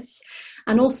diagnosis,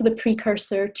 and also the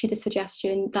precursor to the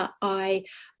suggestion that I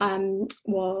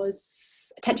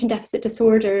was attention deficit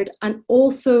disordered, and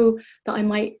also that I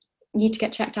might need to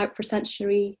get checked out for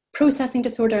sensory processing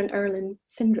disorder and Erlen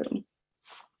syndrome.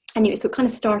 Anyway, so it kind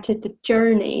of started the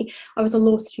journey. I was a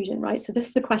law student, right? So this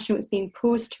is the question that was being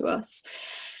posed to us.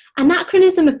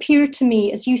 Anachronism appeared to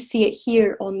me, as you see it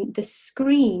here on the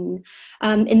screen,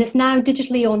 in this now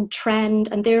digitally on trend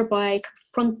and thereby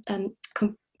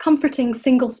comforting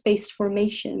single-spaced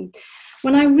formation.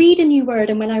 When I read a new word,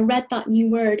 and when I read that new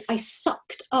word, I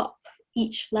sucked up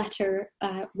each letter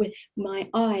with my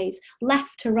eyes,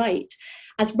 left to right.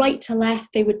 As right to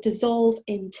left, they would dissolve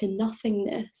into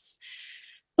nothingness.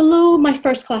 Below my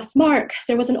first class mark,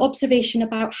 there was an observation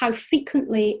about how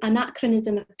frequently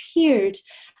anachronism appeared,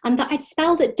 and that I'd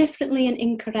spelled it differently and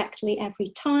incorrectly every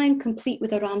time, complete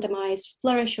with a randomized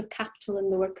flourish of capital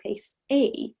and lowercase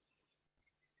a.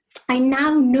 I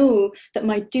now know that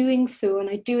my doing so, and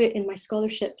I do it in my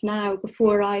scholarship now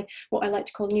before what I like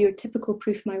to call neurotypical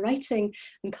proof my writing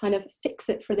and kind of fix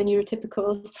it for the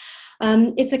neurotypicals.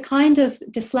 It's a kind of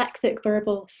dyslexic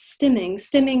verbal stimming.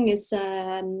 Stimming is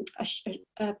a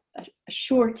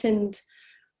shortened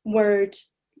word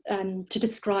to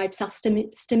describe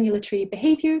self-stimulatory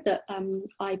behaviour that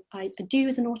I do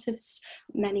as an autist.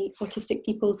 Many autistic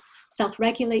people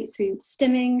self-regulate through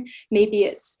stimming. Maybe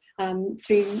it's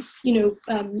through,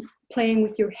 playing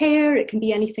with your hair. It can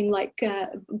be anything like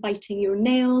biting your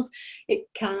nails. It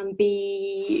can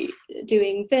be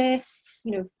doing this,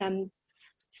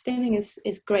 stimming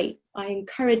is great. I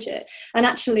encourage it. And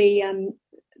actually,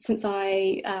 since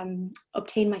I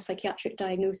obtained my psychiatric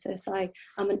diagnosis, I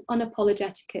am an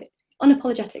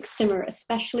unapologetic stimmer,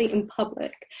 especially in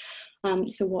public.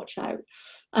 So watch out.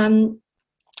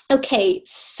 Okay,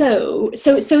 so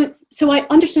I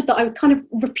understood that I was kind of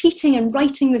repeating and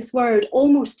writing this word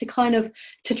almost to try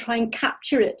and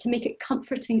capture it, to make it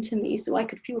comforting to me so I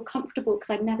could feel comfortable because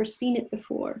I'd never seen it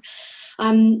before.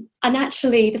 And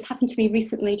actually, this happened to me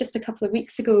recently, just a couple of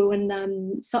weeks ago, and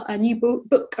a new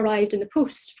book arrived in the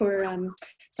post for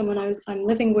someone I'm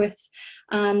living with,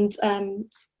 and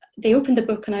they opened the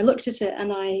book and I looked at it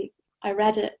and I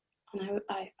read it and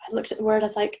I looked at the word. I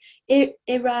was like,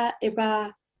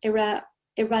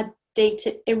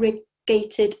 irradiated,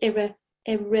 irrigated,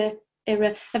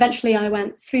 Eventually I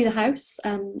went through the house,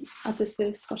 as is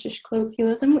the Scottish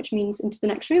colloquialism, which means into the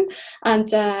next room,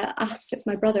 and asked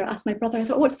my brother, I said,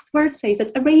 what does the word say? He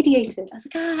said, irradiated. I was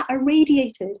like,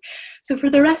 irradiated. So for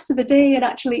the rest of the day, and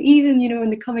actually even, in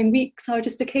the coming weeks, I would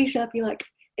just occasionally be like,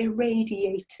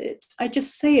 irradiated. I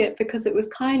just say it because it was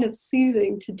kind of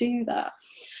soothing to do that.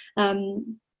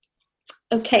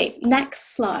 Okay,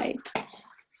 next slide.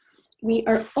 We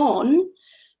are on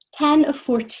 10 of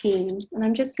 14, and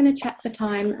I'm just going to check the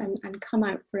time and come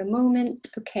out for a moment.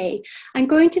 Okay, I'm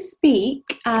going to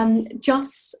speak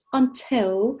just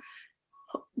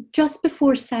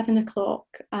before 7 o'clock,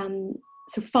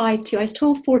 so 5 to. I was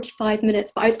told 45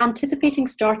 minutes, but I was anticipating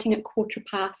starting at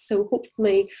 15:15, so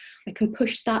hopefully I can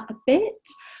push that a bit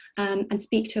and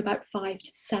speak to about 5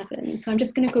 to 7. So I'm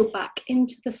just going to go back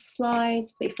into the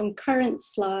slides, play from current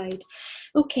slide.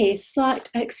 Okay, slide,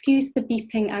 excuse the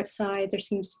beeping outside, there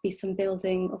seems to be some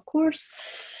building, of course.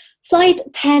 Slide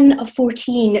 10 of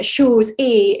 14 shows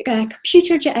a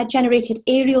computer-generated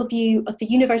aerial view of the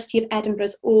University of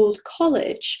Edinburgh's Old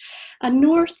College. A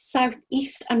north, south,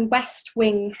 east and west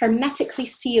wing hermetically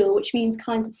seal, which means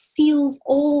kind of seals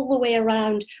all the way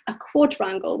around a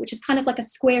quadrangle, which is kind of like a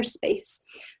square space,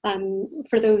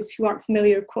 for those who aren't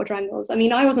familiar with quadrangles. I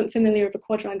mean, I wasn't familiar with a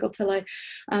quadrangle till I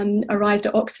arrived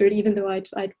at Oxford, even though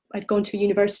I'd gone to a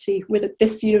university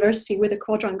this university with a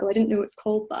quadrangle. I didn't know it's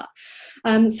called that.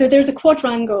 So there's a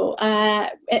quadrangle.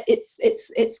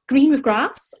 It's green with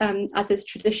grass, as is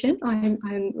tradition,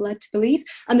 I'm led to believe,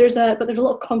 and there's a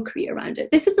lot of concrete around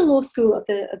it. This is the law school of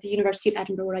the University of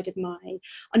Edinburgh, where I did my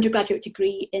undergraduate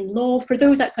degree in law. For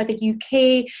those outside the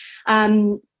UK,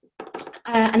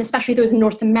 and especially those in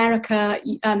North America,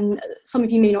 some of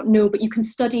you may not know, but you can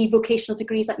study vocational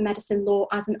degrees like medicine, law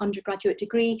as an undergraduate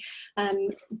degree.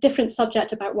 Different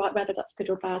subject about whether that's good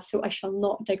or bad, so I shall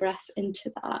not digress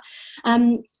into that.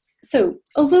 So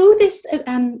although this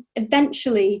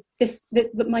eventually,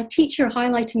 my teacher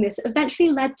highlighting this eventually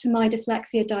led to my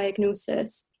dyslexia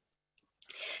diagnosis,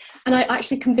 and I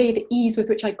actually convey the ease with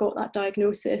which I got that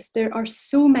diagnosis. There are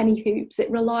so many hoops. It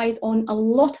relies on a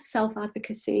lot of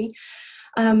self-advocacy,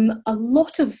 a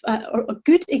lot of or a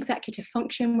good executive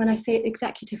function. When I say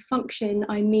executive function,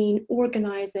 I mean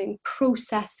organising,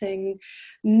 processing,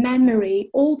 memory,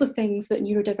 all the things that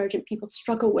neurodivergent people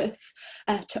struggle with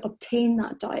to obtain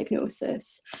that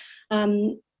diagnosis.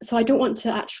 So I don't want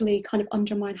to actually kind of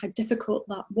undermine how difficult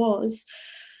that was.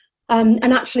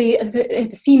 And actually,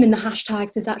 the theme in the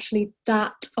hashtags is actually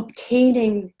that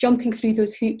jumping through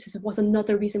those hoops was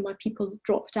another reason why people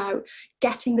dropped out.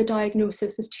 Getting the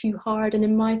diagnosis is too hard. And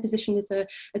in my position as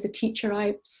a teacher,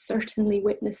 I've certainly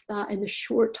witnessed that in the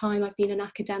short time I've been an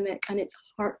academic, and it's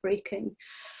heartbreaking.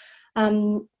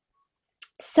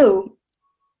 So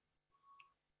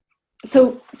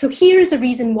here is a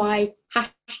reason why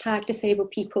hashtag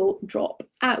disabled people drop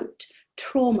out.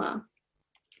 Trauma.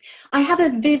 I have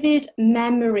a vivid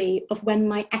memory of when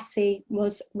my essay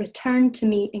was returned to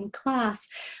me in class.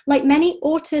 Like many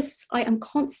autists, I am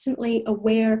constantly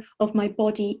aware of my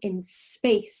body in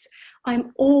space.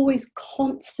 I'm always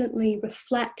constantly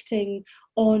reflecting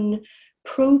on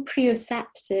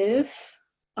proprioceptive,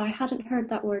 I hadn't heard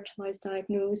that word till I was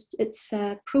diagnosed. It's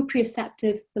a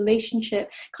proprioceptive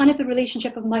relationship, kind of the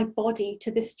relationship of my body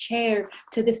to this chair,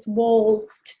 to this wall,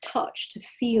 to touch, to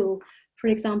feel, for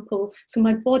example. So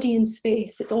my body in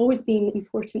space, it's always been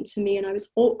important to me, and I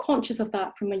was conscious of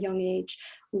that from a young age,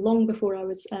 long before I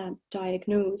was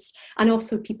diagnosed. And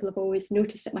also people have always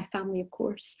noticed it, my family, of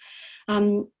course.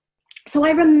 So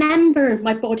I remember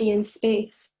my body in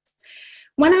space.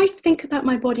 When I think about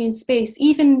my body in space,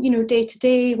 even, day to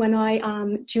day, when I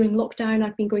am during lockdown,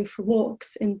 I've been going for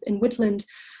walks in Woodland,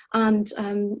 and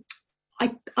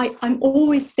I'm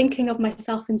always thinking of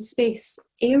myself in space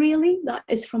aerially, that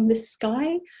is from the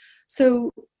sky.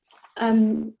 So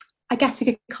I guess we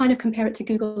could kind of compare it to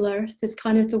Google Earth as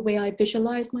kind of the way I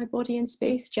visualize my body in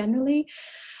space generally.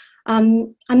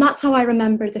 And that's how I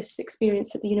remember this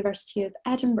experience at the University of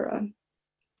Edinburgh.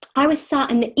 I was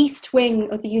sat in the east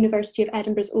wing of the University of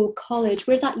Edinburgh's Old College,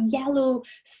 where that yellow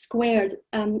square,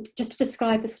 just to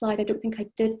describe the slide, I don't think I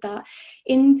did that,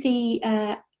 in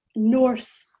the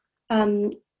north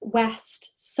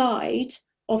west side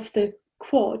of the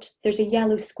quad, there's a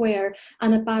yellow square,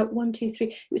 and about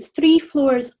it was 3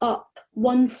 floors up,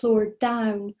 1 floor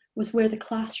down was where the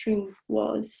classroom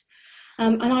was.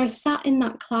 And I was sat in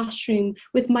that classroom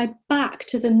with my back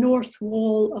to the north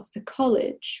wall of the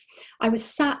college. I was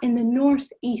sat in the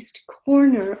northeast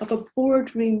corner of a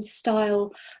boardroom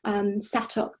style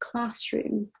set up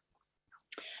classroom.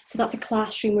 So that's a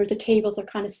classroom where the tables are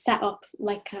kind of set up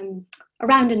like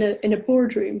around in a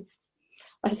boardroom.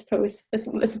 I suppose. It's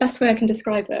the best way I can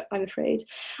describe it, I'm afraid.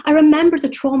 I remember the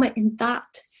trauma in that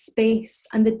space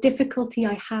and the difficulty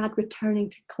I had returning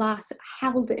to class. It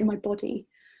held it in my body.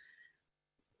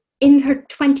 In her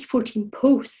 2014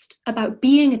 post about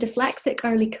being a dyslexic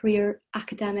early career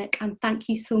academic, and thank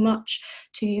you so much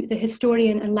to the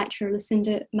historian and lecturer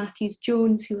Lucinda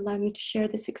Matthews-Jones who allowed me to share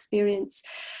this experience,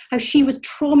 how she was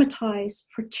traumatized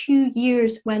for 2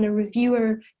 years when a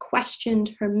reviewer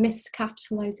questioned her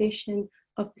miscapitalization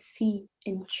of the C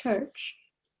in church.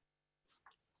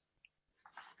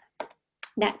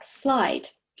 Next slide.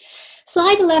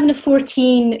 Slide 11 of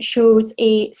 14 shows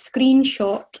a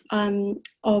screenshot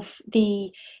of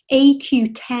the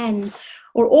AQ10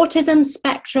 or autism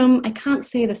spectrum. I can't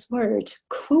say this word.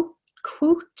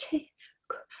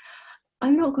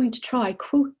 I'm not going to try.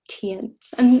 Quotient.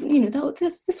 And, you know,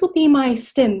 this will be my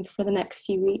stim for the next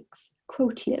few weeks.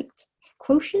 Quotient.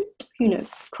 Quotient? Who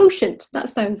knows? Quotient. That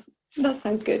sounds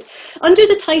good. Under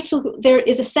the title, there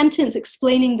is a sentence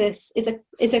explaining this, is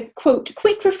a quote,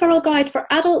 quick referral guide for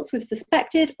adults with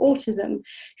suspected autism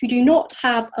who do not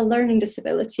have a learning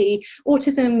disability.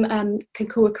 Autism can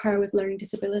co-occur with learning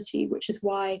disability, which is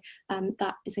why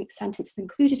that sentence is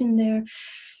included in there.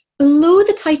 Below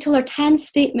the title are 10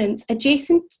 statements,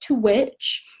 adjacent to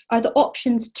which are the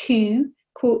options to,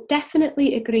 quote,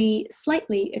 definitely agree,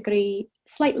 slightly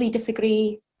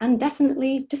disagree, and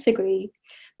definitely disagree.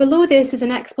 Below this is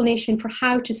an explanation for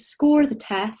how to score the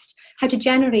test, how to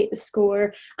generate the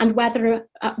score, and whether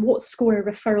at what score a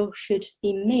referral should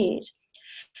be made.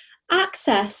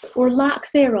 Access or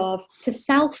lack thereof to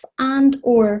self and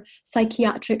or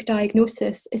psychiatric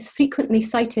diagnosis is frequently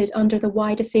cited under the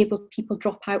Why Disabled People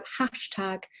Drop Out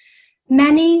hashtag.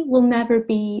 Many will never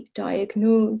be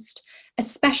diagnosed,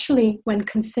 especially when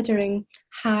considering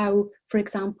how, for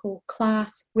example,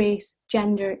 class, race,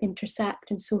 gender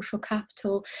intersect in social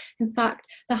capital. In fact,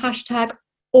 the hashtag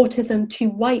Autism Too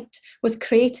White was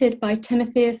created by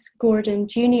Timotheus Gordon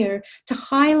Jr. to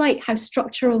highlight how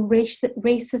structural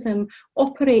racism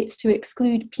operates to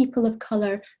exclude people of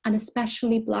colour and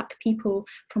especially Black people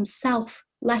from self,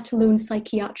 let alone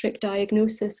psychiatric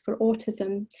diagnosis for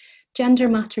autism. Gender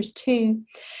matters too.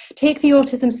 Take the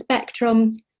autism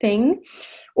spectrum thing,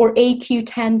 or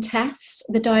AQ10 test,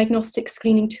 the diagnostic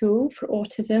screening tool for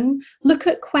autism. Look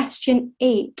at question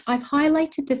 8. I've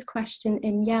highlighted this question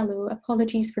in yellow.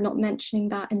 Apologies for not mentioning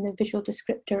that in the visual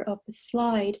descriptor of the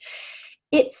slide.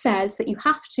 It says that you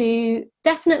have to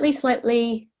definitely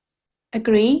slightly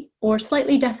agree or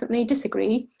slightly definitely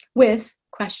disagree with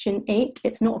question 8.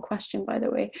 It's not a question, by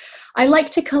the way. I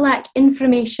like to collect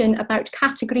information about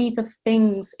categories of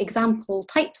things, example,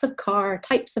 types of car,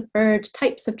 types of bird,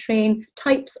 types of train,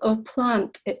 types of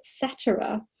plant,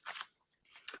 etc.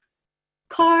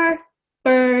 Car,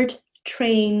 bird,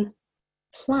 train,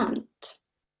 plant.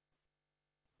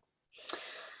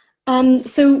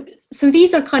 So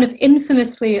these are kind of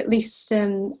infamously, at least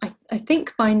I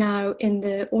think by now, in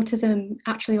the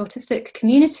autistic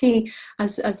community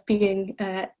as being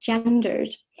gendered.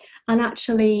 And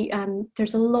actually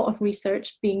there's a lot of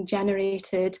research being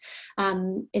generated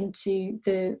into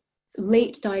the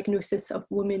late diagnosis of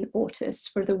women autists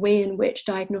for the way in which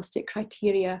diagnostic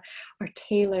criteria are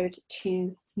tailored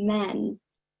to men.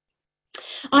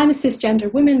 I'm a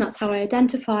cisgender woman, that's how I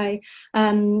identify.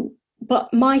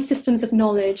 But my systems of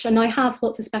knowledge, and I have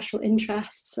lots of special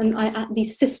interests, and I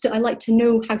like to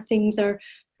know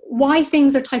why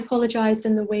things are typologized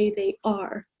in the way they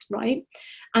are, right?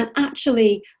 And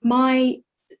actually, my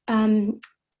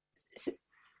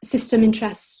system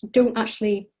interests don't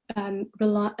actually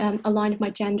align with my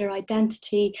gender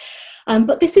identity.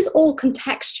 But this is all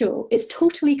contextual. It's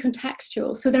totally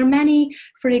contextual. So there are many,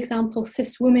 for example,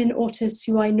 cis women autists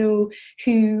who I know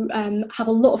who have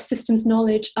a lot of systems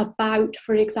knowledge about,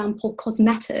 for example,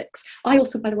 cosmetics. I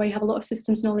also, by the way, have a lot of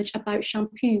systems knowledge about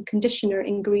shampoo, conditioner,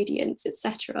 ingredients,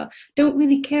 etc. Don't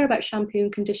really care about shampoo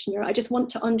and conditioner. I just want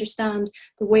to understand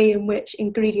the way in which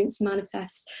ingredients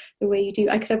manifest the way you do.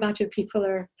 I could imagine people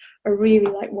are really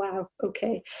like, wow,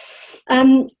 okay.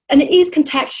 And it is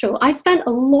contextual. I spent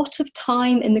a lot of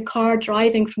time in the car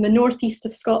driving from the northeast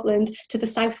of Scotland to the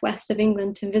southwest of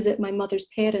England to visit my mother's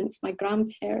parents, my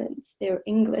grandparents. They're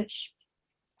English.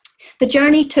 The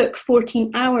journey took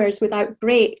 14 hours without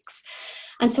breaks.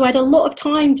 And so I had a lot of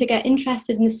time to get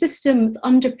interested in the systems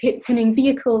underpinning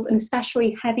vehicles, and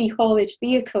especially heavy haulage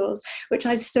vehicles, which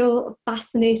I'm still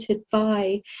fascinated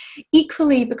by.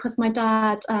 Equally, because my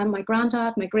dad, my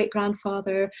granddad, my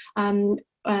great-grandfather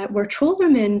were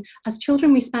trawlermen. As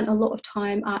children, we spent a lot of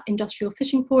time at industrial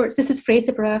fishing ports. This is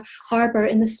Fraserburgh Harbour.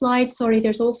 In the slide, sorry,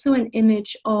 there's also an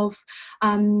image of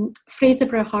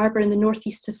Fraserburgh Harbour in the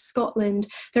northeast of Scotland.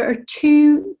 There are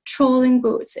 2 trawling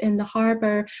boats in the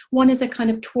harbour. One is a kind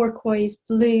of turquoise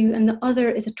blue, and the other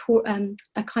is a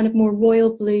kind of more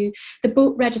royal blue. The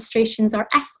boat registrations are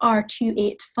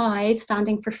FR285,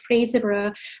 standing for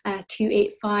Fraserburgh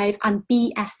 285, and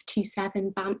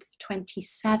BF27, Banff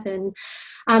 27.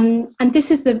 And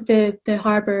this is the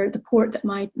harbour, the port that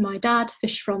my dad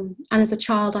fished from. And as a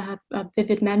child, I have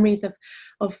vivid memories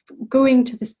of going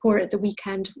to this port at the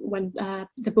weekend when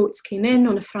the boats came in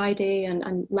on a Friday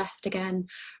and left again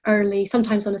early,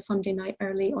 sometimes on a Sunday night,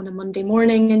 early on a Monday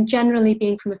morning. And generally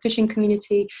being from a fishing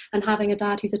community and having a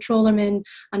dad who's a trawlerman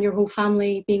and your whole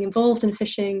family being involved in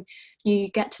fishing, you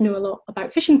get to know a lot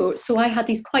about fishing boats. So I had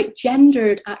these quite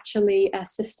gendered, actually,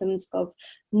 systems of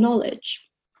knowledge.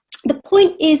 The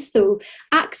point is, though,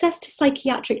 access to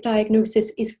psychiatric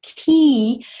diagnosis is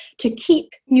key to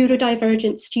keep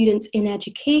neurodivergent students in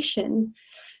education.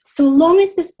 So long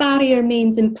as this barrier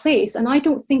remains in place, and I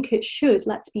don't think it should,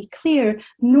 let's be clear,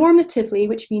 normatively,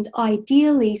 which means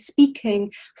ideally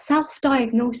speaking,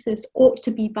 self-diagnosis ought to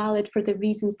be valid for the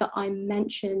reasons that I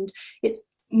mentioned.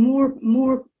 It's more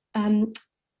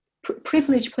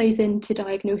privilege plays into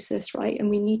diagnosis, right? And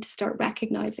we need to start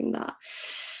recognizing that.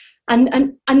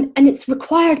 And it's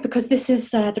required because this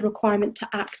is the requirement to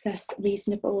access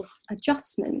reasonable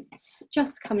adjustments.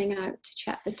 Just coming out to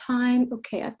check the time.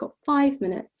 Okay, I've got 5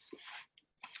 minutes,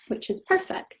 which is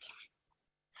perfect.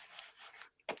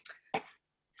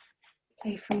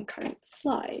 Play from current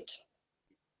slide.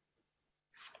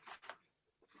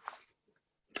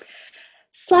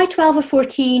 Slide 12 of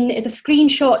 14 is a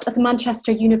screenshot of the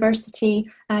Manchester University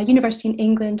in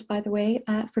England, by the way,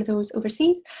 for those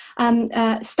overseas,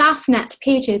 StaffNet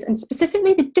pages, and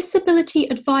specifically the Disability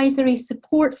Advisory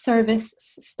Support Service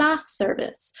staff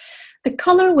service. The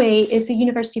colourway is the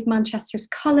University of Manchester's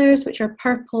colours, which are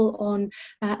purple on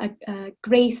a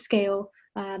grey scale,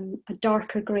 a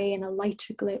darker grey and a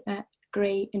lighter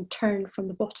grey in turn from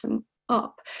the bottom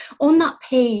up. On that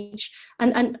page,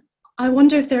 and I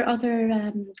wonder if there are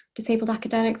other disabled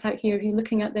academics out here who are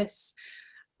looking at this,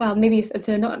 well, maybe if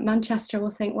they're not at Manchester,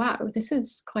 will think, wow, this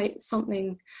is quite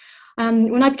something.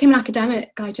 When I became an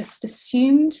academic, I just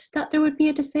assumed that there would be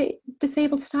a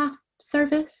disabled staff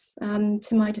service.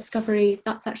 To my discovery,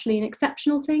 that's actually an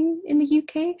exceptional thing in the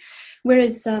UK,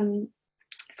 whereas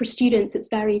for students, it's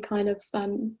very kind of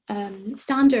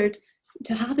standard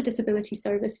to have a disability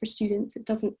service for students. It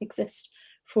doesn't exist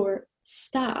for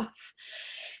staff.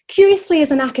 Curiously,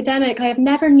 as an academic, I have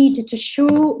never needed to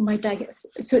show my diagnosis.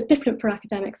 So it's different for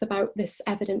academics about this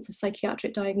evidence of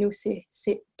psychiatric diagnoses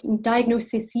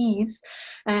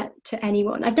to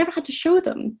anyone. I've never had to show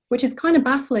them, which is kind of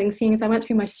baffling, seeing as I went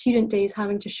through my student days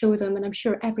having to show them, and I'm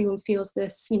sure everyone feels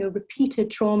this,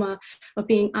 repeated trauma of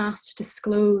being asked to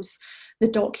disclose the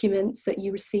documents that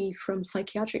you receive from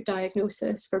psychiatric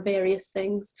diagnosis for various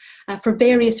things, for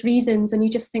various reasons, and you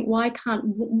just think, why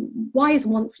is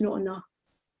once not enough?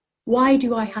 Why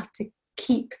do I have to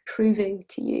keep proving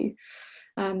to you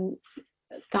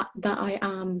that I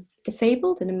am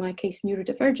disabled, and in my case,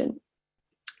 neurodivergent?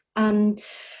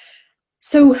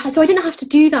 So I didn't have to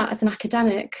do that as an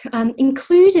academic,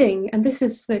 including, and this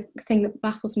is the thing that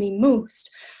baffles me most,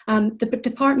 the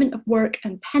Department of Work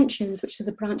and Pensions, which is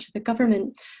a branch of the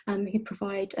government who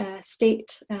provide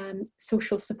state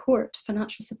social support,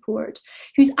 financial support,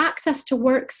 whose access to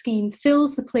work scheme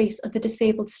fills the place of the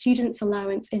Disabled Students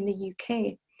Allowance in the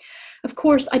UK. Of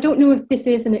course, I don't know if this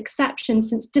is an exception,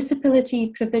 since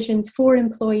disability provisions for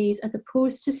employees as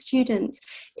opposed to students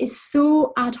is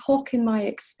so ad hoc in my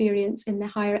experience in the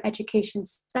higher education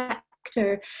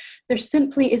sector. There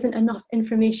simply isn't enough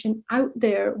information out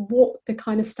there what the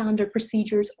kind of standard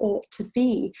procedures ought to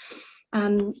be.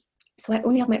 So I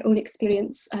only have my own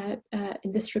experience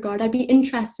in this regard. I'd be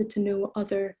interested to know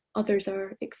what others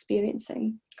are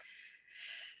experiencing.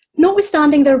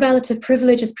 Notwithstanding their relative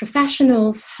privilege as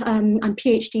professionals and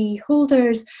PhD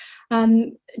holders,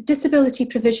 disability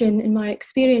provision, in my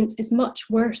experience, is much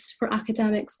worse for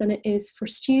academics than it is for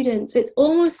students. It's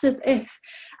almost as if,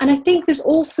 and I think there's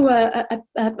also a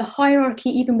hierarchy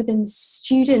even within the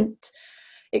student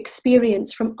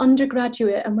experience from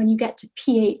undergraduate, and when you get to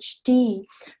PhD,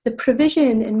 the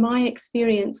provision, in my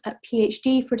experience, at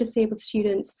PhD for disabled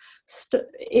students,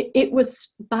 it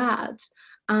was bad.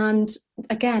 And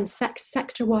again,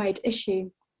 sector-wide issue.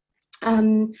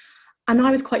 And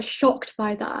I was quite shocked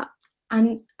by that.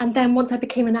 And then once I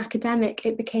became an academic,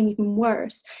 it became even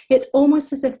worse. It's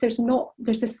almost as if there's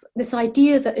this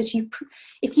idea that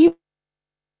if you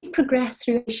progress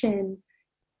through education,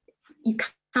 you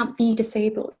can't be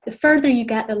disabled. The further you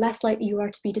get, the less likely you are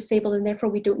to be disabled, and therefore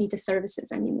we don't need the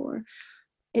services anymore.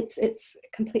 It's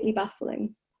completely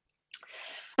baffling.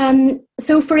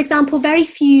 So, for example, very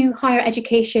few higher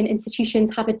education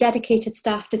institutions have a dedicated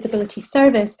staff disability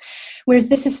service, whereas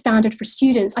this is standard for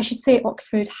students. I should say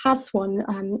Oxford has one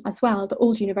as well, the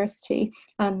old university.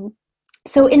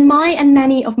 So in my and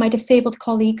many of my disabled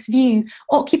colleagues' view,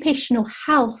 occupational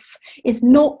health is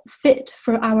not fit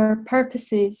for our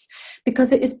purposes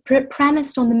because it is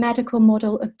premised on the medical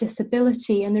model of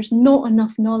disability, and there's not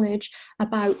enough knowledge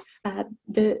about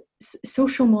the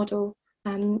social model.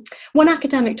 One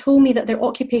academic told me that their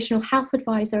occupational health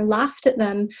advisor laughed at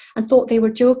them and thought they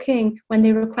were joking when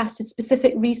they requested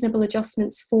specific reasonable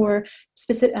adjustments for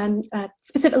specific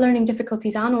learning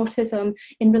difficulties and autism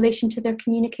in relation to their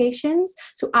communications.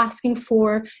 So asking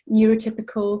for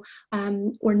neurotypical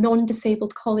or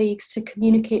non-disabled colleagues to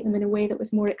communicate them in a way that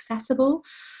was more accessible.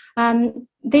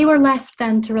 They were left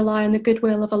then to rely on the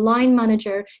goodwill of a line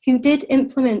manager who did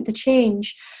implement the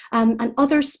change, and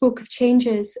others spoke of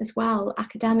changes as well,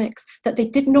 academics, that they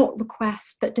did not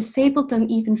request, that disabled them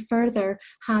even further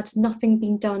had nothing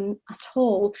been done at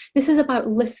all. This is about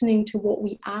listening to what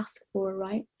we ask for,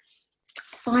 right?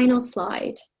 Final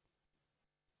slide.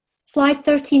 Slide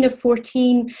 13 of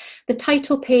 14, the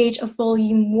title page of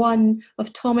volume 1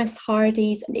 of Thomas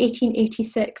Hardy's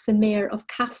 1886, The Mayor of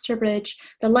Casterbridge,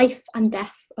 The Life and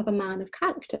Death of a Man of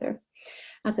Character,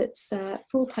 as its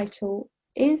full title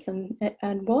is and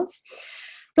was.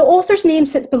 The author's name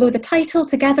sits below the title,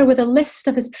 together with a list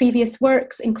of his previous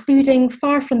works, including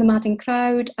Far from the Madding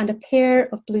Crowd and A Pair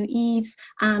of Blue Eves,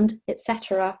 and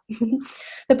etc.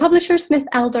 The publisher, Smith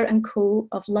Elder and Co.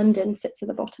 of London, sits at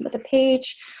the bottom of the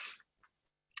page.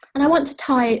 And I want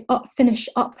to finish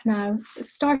up now,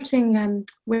 starting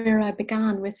where I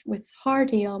began with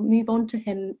Hardy. I'll move on to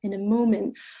him in a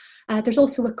moment. There's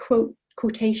also a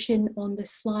quotation on the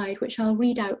slide, which I'll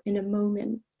read out in a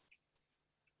moment.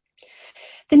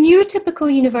 The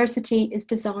neurotypical university is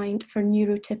designed for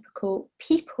neurotypical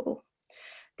people.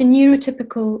 The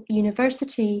neurotypical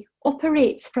university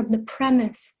operates from the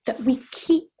premise that we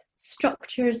keep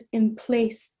structures in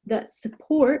place that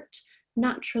support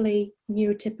naturally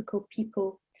neurotypical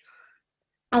people,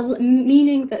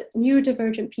 meaning that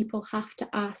neurodivergent people have to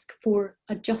ask for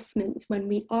adjustments when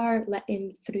we are let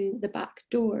in through the back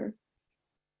door.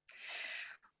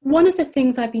 One of the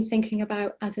things I've been thinking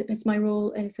about as my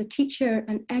role as a teacher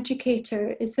and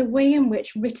educator is the way in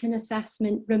which written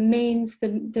assessment remains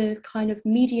the kind of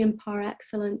medium par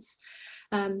excellence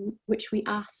which we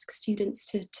ask students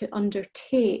to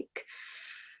undertake.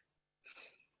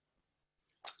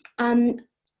 And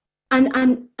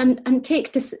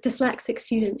take dyslexic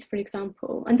students, for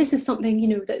example. And this is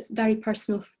something, that's very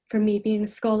personal for me, being a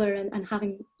scholar and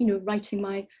having, writing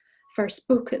my first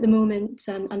book at the moment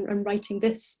and writing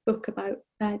this book about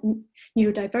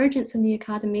neurodivergence in the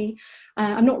academy.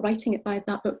 I'm not writing it by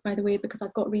that book, by the way, because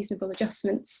I've got reasonable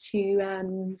adjustments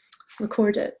to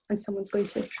record it, and someone's going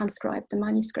to transcribe the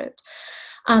manuscript,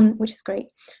 which is great.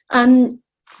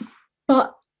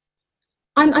 But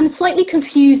I'm slightly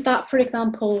confused that, for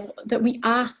example, that we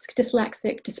ask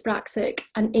dyslexic, dyspraxic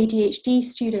and ADHD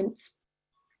students,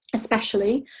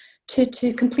 especially,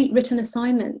 to complete written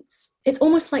assignments. It's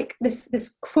almost like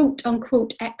this quote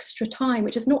unquote extra time,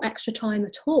 which is not extra time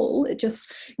at all. It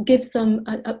just gives them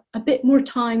a bit more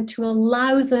time to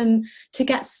allow them to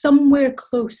get somewhere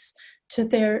close to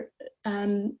their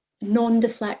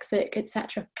non-dyslexic,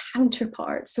 etc.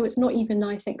 counterparts. So it's not even,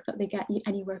 I think, that they get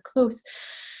anywhere close.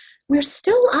 We're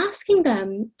still asking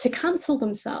them to cancel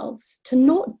themselves, to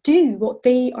not do what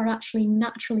they are actually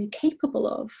naturally capable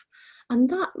of. And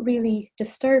that really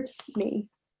disturbs me.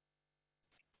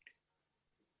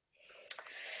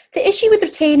 The issue with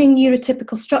retaining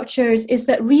neurotypical structures is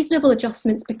that reasonable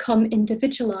adjustments become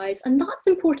individualised, and that's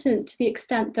important to the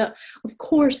extent that, of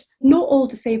course, not all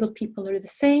disabled people are the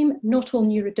same, not all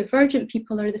neurodivergent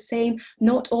people are the same,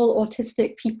 not all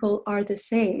autistic people are the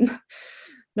same.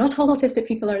 Not all autistic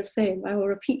people are the same. I will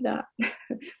repeat that.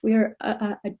 We are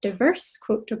a diverse,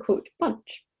 quote-unquote,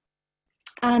 bunch.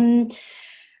 And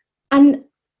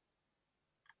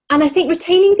I think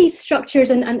retaining these structures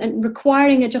and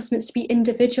requiring adjustments to be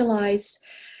individualised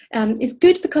is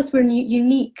good because we're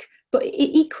unique, but it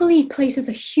equally places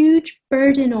a huge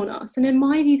burden on us. And in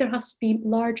my view, there has to be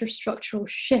larger structural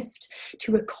shift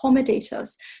to accommodate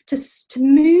us, to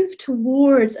move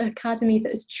towards an academy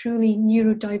that is truly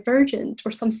neurodivergent,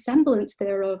 or some semblance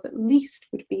thereof at least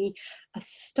would be a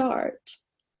start.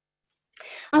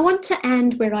 I want to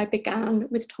end where I began,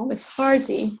 with Thomas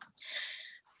Hardy.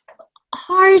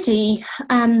 Hardy,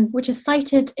 which is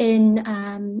cited in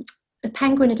the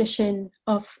Penguin edition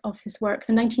of his work,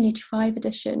 the 1985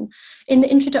 edition, in the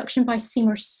introduction by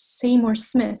Seymour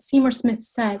Smith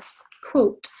says,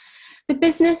 quote, "The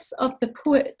business of the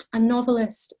poet and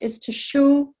novelist is to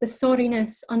show the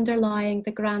sorriness underlying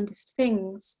the grandest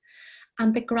things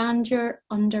and the grandeur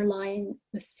underlying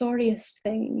the sorriest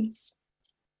things."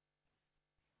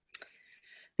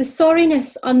 The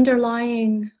sorriness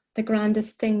underlying the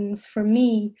grandest things for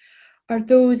me are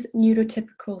those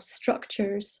neurotypical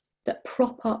structures that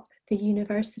prop up the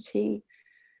university,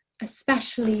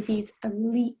 especially these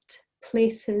elite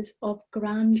places of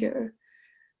grandeur.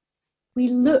 We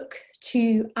look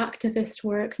to activist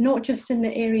work, not just in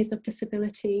the areas of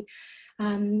disability,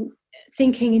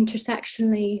 thinking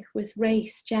intersectionally with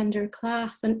race, gender,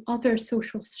 class, and other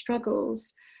social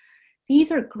struggles.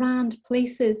 These are grand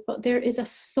places, but there is a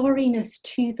sorriness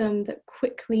to them that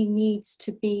quickly needs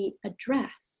to be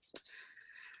addressed.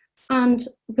 And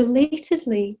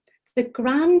relatedly, the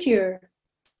grandeur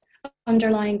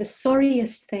underlying the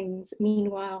sorriest things,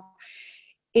 meanwhile,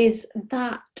 is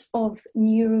that of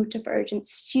neurodivergent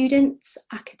students,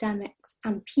 academics,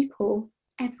 and people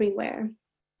everywhere.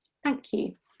 Thank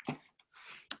you.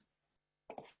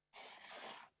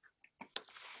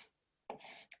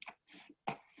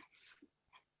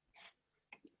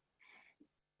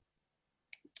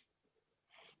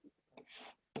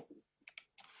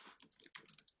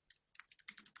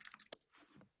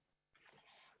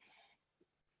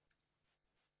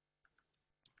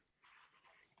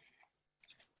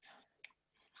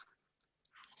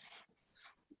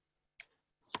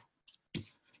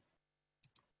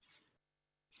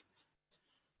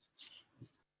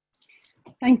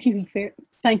 Thank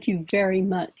you very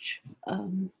much,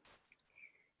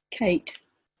 Kate.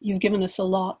 You've given us a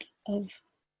lot of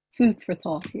food for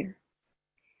thought here.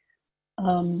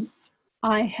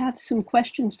 I have some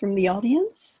questions from the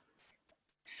audience,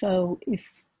 so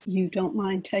if you don't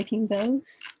mind taking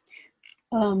those.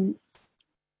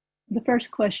 The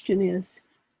first question is,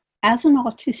 as an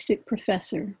autistic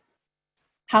professor,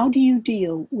 how do you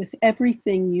deal with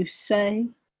everything you say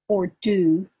or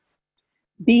do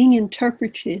being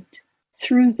interpreted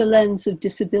through the lens of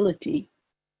disability?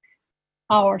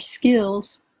 Our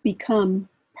skills become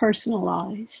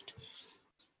personalized.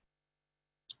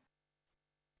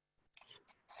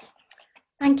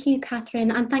 Thank you,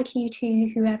 Catherine, and thank you to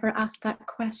whoever asked that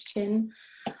question.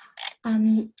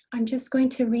 I'm just going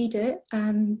to read it.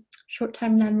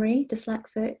 Short-term memory,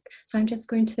 dyslexic, so I'm just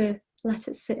going to let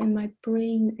it sit in my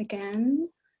brain again.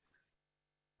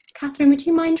 Catherine, would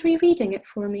you mind rereading it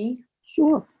for me?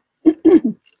 Sure.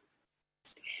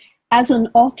 As an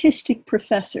autistic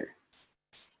professor,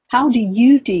 how do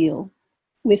you deal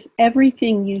with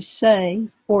everything you say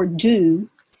or do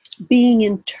being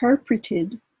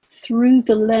interpreted through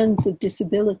the lens of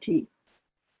disability?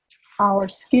 Our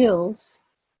skills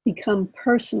become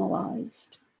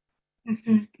personalized.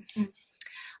 I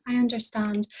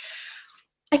understand.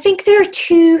 I think there are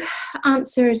two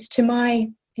answers to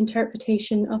my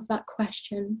interpretation of that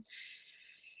question.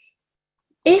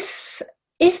 If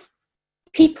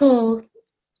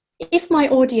my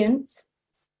audience,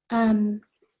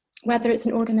 whether it's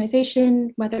an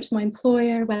organization, whether it's my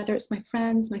employer, whether it's my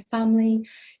friends, my family,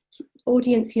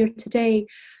 audience here today,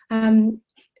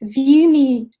 view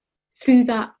me through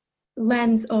that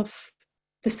lens of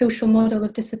the social model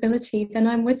of disability, then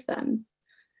I'm with them.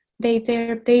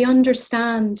 They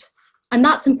understand, and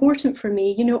that's important for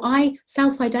me. You know, I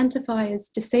self-identify as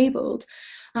disabled.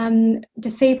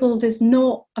 Disabled is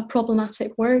not a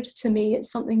problematic word to me. It's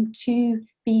something to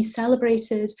be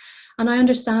celebrated. And I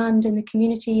understand in the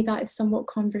community that is somewhat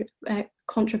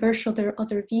controversial. There are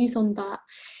other views on that.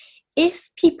 If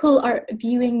people are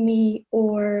viewing me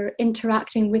or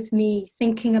interacting with me,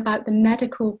 thinking about the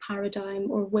medical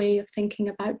paradigm or way of thinking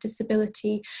about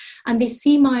disability, and they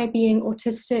see my being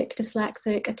autistic,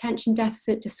 dyslexic, attention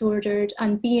deficit disordered,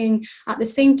 and being at the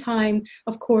same time,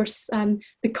 of course,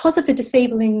 because of the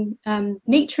disabling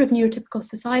nature of neurotypical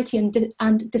society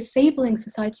and disabling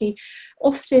society,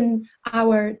 often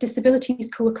our disabilities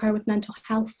co-occur with mental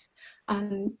health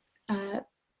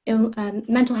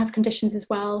mental health conditions as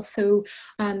well. So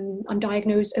I'm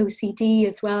diagnosed OCD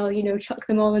as well, you know, chuck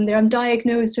them all in there. I'm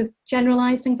diagnosed with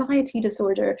generalized anxiety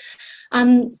disorder.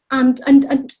 And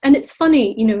it's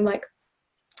funny, you know, like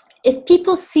if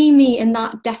people see me in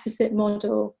that deficit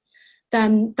model,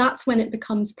 then that's when it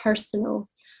becomes personal.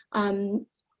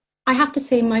 I I have to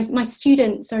say my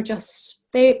students are just,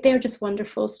 they're just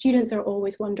wonderful. Students are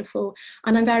always wonderful.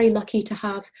 And I'm very lucky to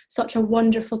have such a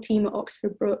wonderful team at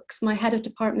Oxford Brookes. My head of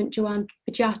department, Joanne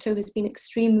Bajato, has been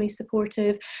extremely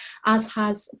supportive, as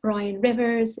has Brian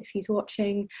Rivers, if he's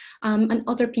watching, and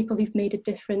other people who've made a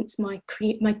difference. My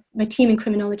team in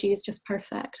criminology is just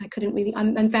perfect. I couldn't really,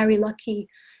 I'm very lucky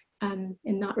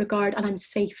in that regard, and I'm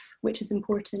safe, which is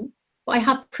important. But I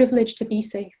have the privilege to be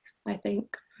safe, I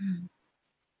think.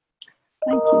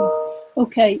 Thank you.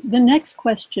 Okay, the next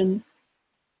question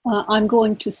I'm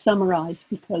going to summarize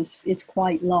because it's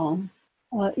quite long.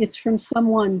 It's from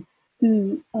someone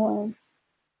who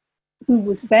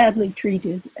was badly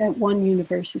treated at one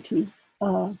university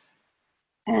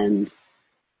and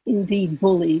indeed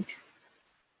bullied,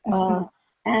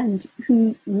 and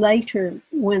who later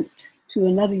went to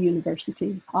another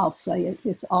university, I'll say it,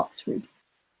 it's Oxford,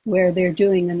 where they're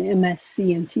doing an MSc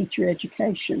in teacher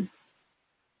education.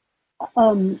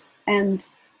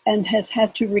 And has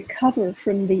had to recover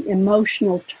from the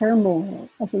emotional turmoil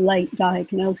of a late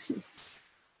diagnosis.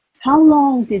 How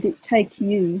long did it take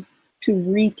you to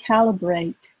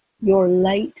recalibrate your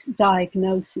late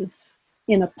diagnosis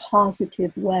in a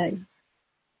positive way?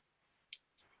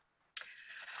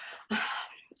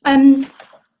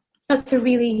 That's a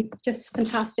really just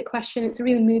fantastic question. It's a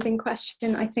really moving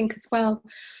question, I think, as well.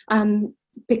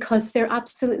 Because there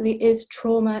absolutely is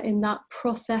trauma in that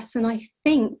process. And I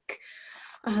think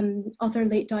other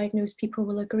late diagnosed people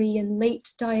will agree, in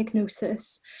late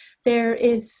diagnosis, there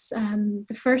is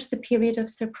the period of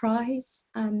surprise,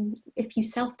 if you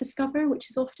self-discover, which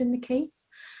is often the case.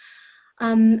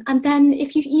 And then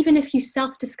even if you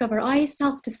self-discover, I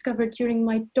self-discovered during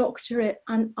my doctorate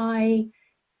and I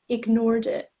ignored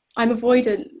it. I'm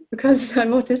avoidant because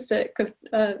I'm autistic.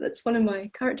 That's one of my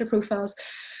character profiles.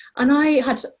 And I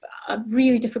had a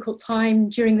really difficult time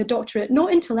during the doctorate,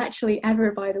 not intellectually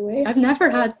ever, by the way. I've never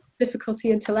had difficulty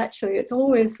intellectually. It's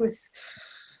always with,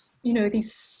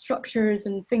 these structures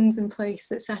and things in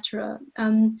place, etc.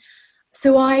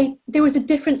 So there was a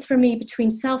difference for me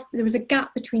there was a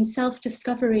gap between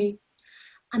self-discovery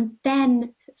and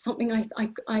then something I'm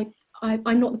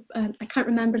not, I can't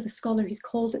remember the scholar who's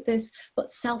called it this,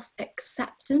 but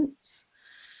self-acceptance.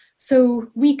 So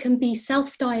we can be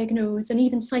self-diagnosed and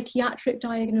even psychiatric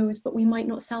diagnosed, but we might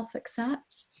not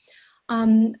self-accept.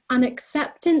 And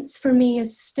acceptance for me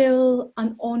is still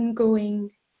an ongoing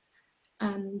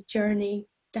journey,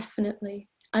 definitely,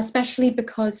 especially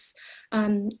because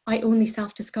I only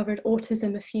self-discovered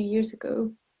autism a few years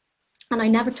ago. And I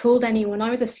never told anyone. I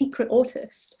was a secret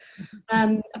autist,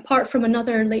 apart from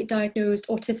another late diagnosed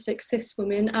autistic cis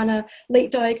woman and a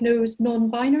late diagnosed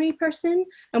non-binary person.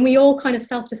 And we all kind of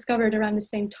self-discovered around the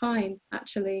same time,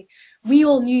 actually. We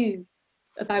all knew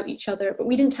about each other, but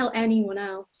we didn't tell anyone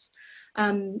else.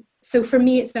 So for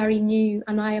me, it's very new,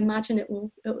 and I imagine it will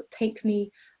take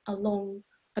me a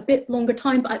bit longer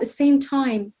time. But at the same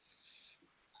time,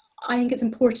 I think it's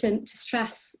important to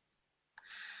stress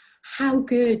how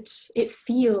good it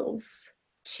feels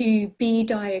to be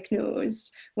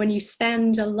diagnosed when you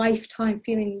spend a lifetime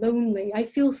feeling lonely. I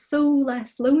feel so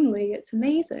less lonely. It's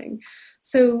amazing.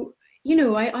 So,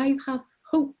 I have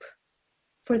hope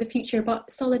for the future, but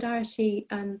solidarity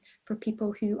for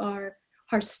people who are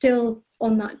still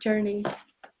on that journey.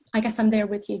 I guess I'm there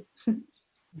with you.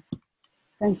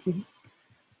 Thank you.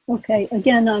 Okay,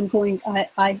 again,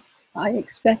 I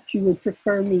expect you would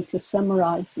prefer me to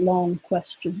summarize long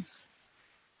questions.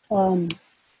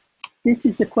 This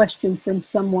is a question from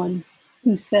someone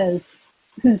who's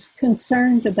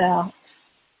concerned about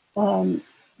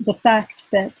the fact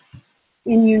that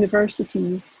in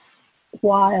universities,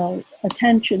 while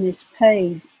attention is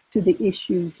paid to the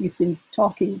issues you've been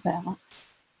talking about,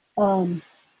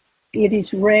 it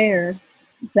is rare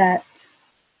that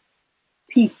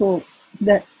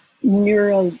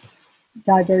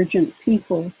neurodivergent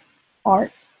people are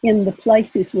in the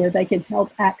places where they can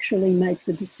help actually make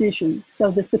the decision, so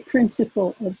that the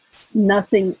principle of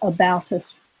nothing about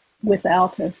us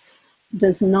without us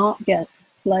does not get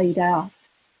played out.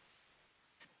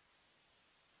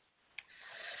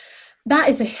 That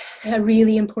is a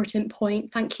really important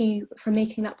point. Thank you for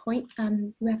making that point.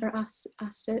 Whoever asked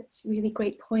it, it's a really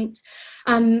great point.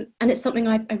 And it's something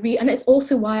and it's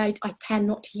also why I tend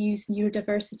not to use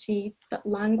neurodiversity, that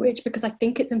language, because I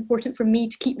think it's important for me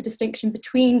to keep the distinction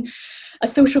between a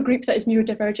social group that is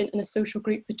neurodivergent and a social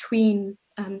group between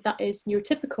that is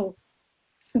neurotypical,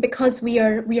 because we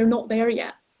are not there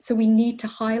yet. So we need to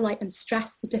highlight and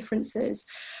stress the differences.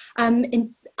 I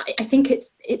think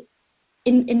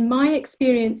in my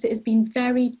experience, it has been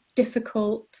very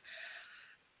difficult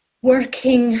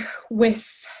working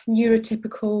with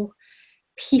neurotypical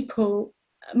people,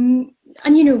 and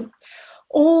you know,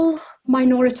 all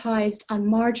minoritized and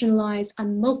marginalized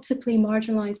and multiply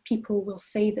marginalized people will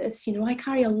say this. You know, I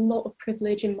carry a lot of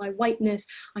privilege in my whiteness.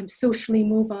 I'm socially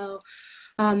mobile.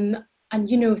 And,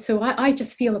 you know, so I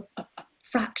just feel a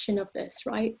fraction of this,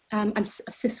 right? I'm a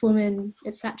cis woman,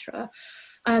 etc.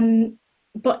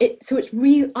 But so it's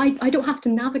real. I don't have to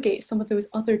navigate some of those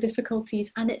other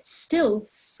difficulties, and it's still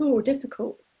so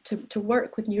difficult to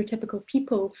work with neurotypical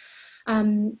people.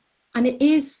 And it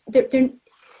is,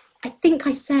 I think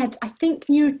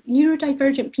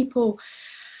neurodivergent people,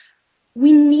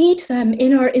 we need them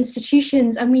in our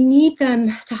institutions, and we need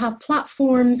them to have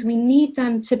platforms. We need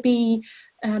them to be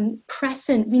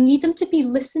present. We need them to be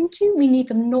listened to. We need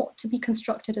them not to be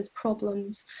constructed as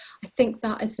problems. I think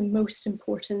that is the most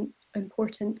important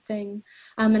thing.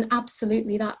 And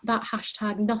absolutely that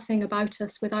hashtag, nothing about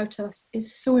us without us,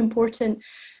 is so important,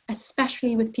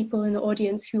 especially with people in the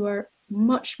audience who are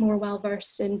much more well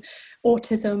versed in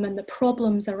autism and the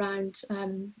problems around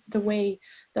the way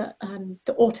that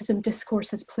the autism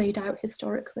discourse has played out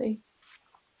historically.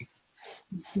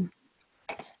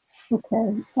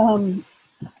 Okay.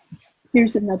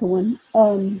 Here's another one.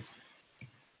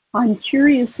 I'm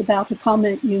curious about a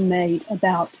comment you made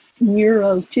about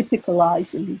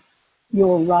neurotypicalizing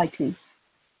your writing.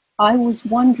 I was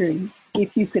wondering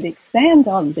if you could expand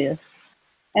on this,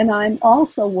 and I'm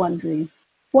also wondering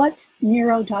what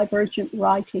neurodivergent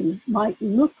writing might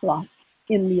look like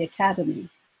in the academy.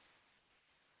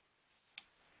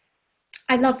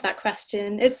 I love that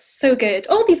question. It's so good.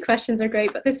 All these questions are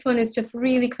great, but this one is just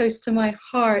really close to my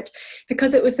heart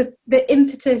because it was the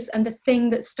impetus and the thing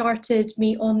that started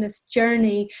me on this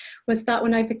journey was that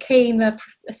when I became a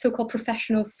so-called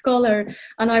professional scholar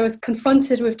and I was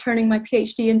confronted with turning my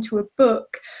PhD into a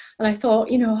book, and I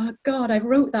thought, you know, oh God, I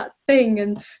wrote that thing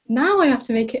and now I have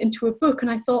to make it into a book.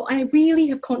 And I thought, I really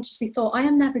have consciously thought, I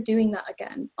am never doing that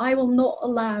again. I will not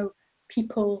allow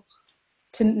people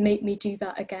to make me do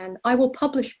that again. I will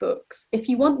publish books. If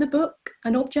you want the book,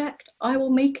 an object, I will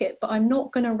make it, but I'm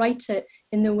not going to write it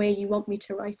in the way you want me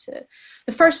to write it.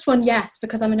 The first one, yes,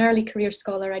 because I'm an early career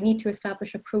scholar, I need to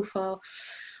establish a profile.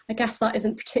 I guess that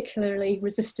isn't particularly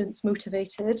resistance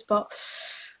motivated, but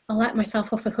I'll let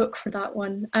myself off the hook for that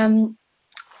one.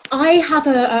 I have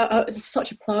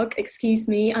such a plug, excuse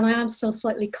me, and I am still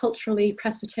slightly culturally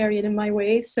Presbyterian in my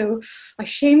ways, so I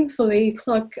shamefully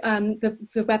plug the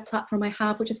web platform I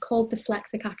have, which is called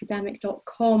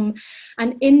dyslexicacademic.com,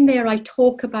 and in there I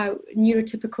talk about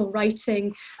neurotypical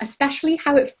writing, especially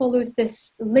how it follows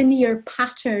this linear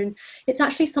pattern. It's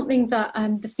actually something that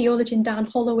the theologian Dan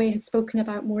Holloway has spoken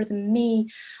about more than me,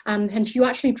 and who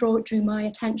actually drew my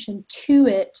attention to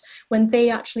it when they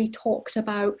actually talked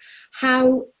about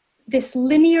how this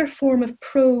linear form of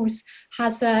prose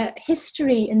has a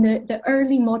history in the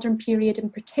early modern period in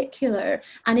particular,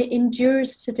 and it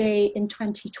endures today in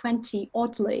 2020,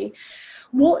 oddly.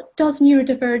 What does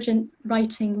neurodivergent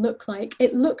writing look like?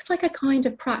 It looks like a kind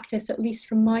of practice, at least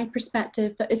from my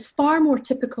perspective, that is far more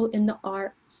typical in the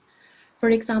arts. For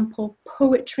example,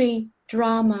 poetry,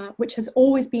 drama, which has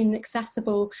always been an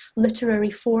accessible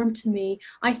literary form to me.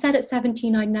 I said at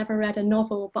 17 I'd never read a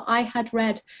novel, but I had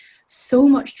read so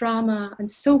much drama and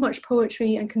so much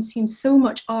poetry and consumed so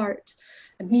much art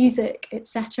and music,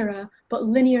 etc. But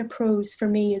linear prose for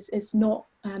me is not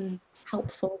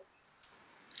helpful.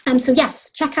 So yes,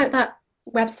 check out that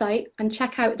website and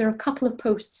check out, there are a couple of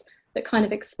posts that kind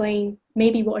of explain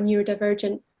maybe what a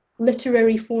neurodivergent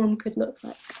literary form could look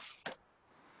like.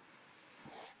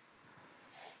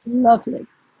 Lovely.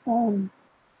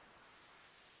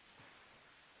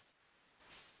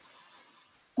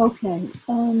 Okay.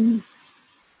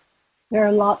 There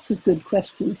are lots of good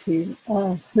questions here.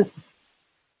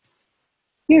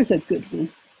 Here's a good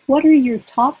one. What are your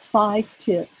top 5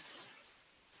 tips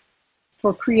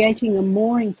for creating a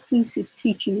more inclusive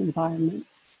teaching environment?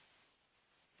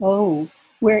 Oh,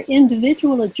 where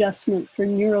individual adjustment for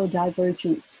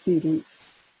neurodivergent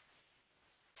students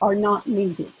are not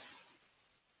needed.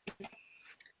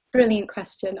 Brilliant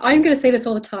question. I'm going to say this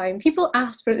all the time. People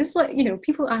ask for this, like, you know,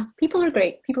 people are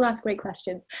great. People ask great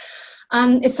questions.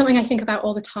 It's something I think about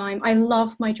all the time. I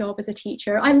love my job as a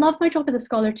teacher. I love my job as a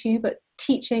scholar too, but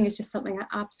teaching is just something I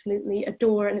absolutely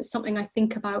adore, and it's something I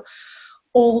think about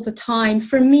all the time.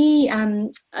 For me,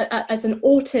 as an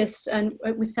autist and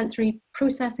with sensory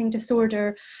processing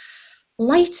disorder,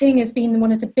 lighting has been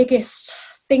one of the biggest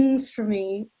things for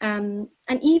me. And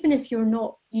even if you're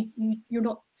not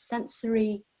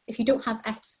sensory, if you don't have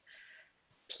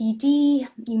SPD,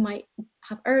 you might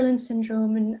have Erlen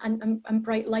syndrome and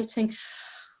bright lighting.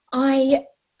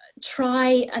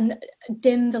 try and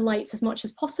dim the lights as much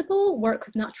as possible, work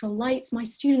with natural lights. My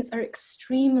students are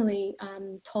extremely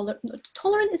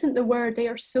tolerant isn't the word, they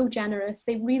are so generous.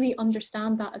 They really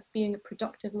understand that as being a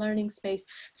productive learning space.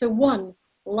 So one,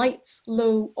 lights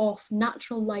low, off,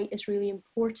 natural light is really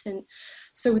important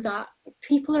so that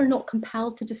people are not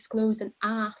compelled to disclose and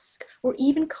ask or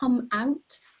even come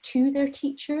out to their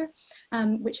teacher,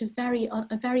 which is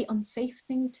a very unsafe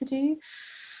thing to do.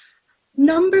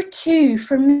 Number two,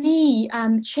 for me,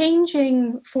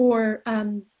 changing for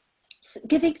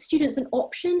giving students an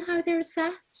option how they're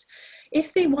assessed.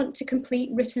 If they want to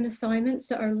complete written assignments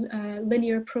that are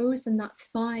linear prose, then that's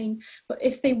fine. But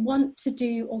if they want to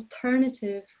do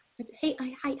alternative,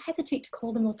 I hesitate to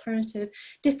call them alternative,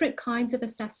 different kinds of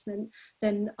assessment,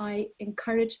 then I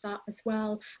encourage that as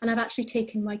well. And I've actually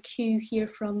taken my cue here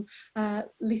from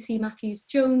Lucy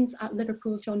Matthews-Jones at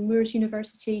Liverpool John Moores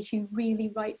University, who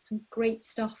really writes some great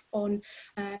stuff on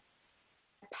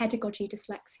pedagogy,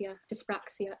 dyslexia,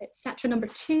 dyspraxia, etc. Number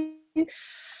two.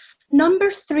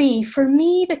 Number three, for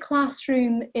me, the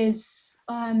classroom is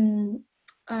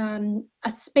a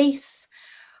space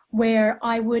where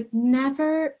I would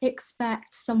never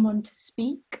expect someone to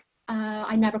speak.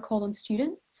 I never call on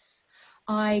students.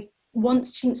 I want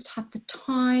students to have the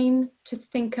time to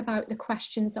think about the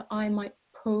questions that I might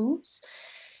pose.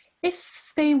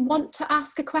 If they want to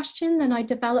ask a question, then I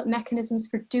develop mechanisms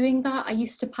for doing that. I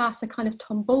used to pass a kind of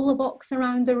tombola box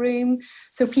around the room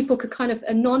so people could kind of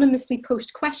anonymously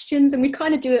post questions, and we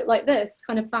kind of do it like this,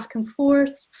 kind of back and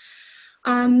forth.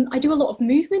 I do a lot of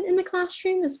movement in the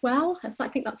classroom as well. I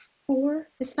think that's 4,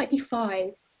 this might be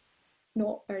 5,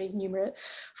 not very numerate.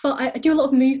 I do a lot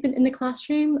of movement in the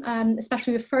classroom,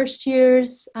 especially with first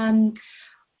years.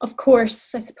 Of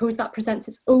course, I suppose that presents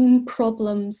its own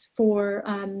problems for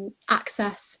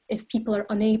access if people are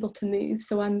unable to move.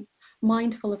 So I'm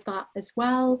mindful of that as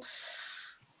well.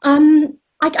 I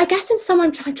guess in sum,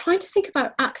 I'm trying to think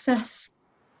about access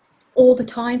all the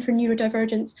time for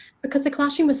neurodivergence, because the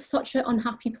classroom was such an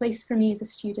unhappy place for me as a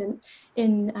student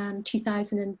in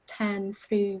 2010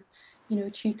 through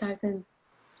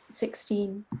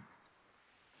 2016.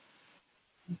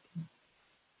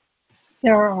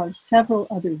 There are several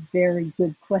other very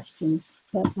good questions,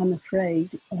 but I'm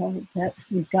afraid that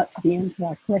we've got to the end of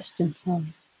our question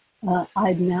time.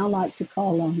 I'd now like to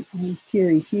call on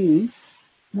Thierry Hughes,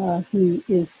 who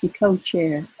is the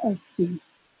co-chair of the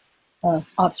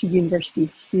Oxford University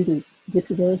Student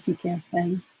Disability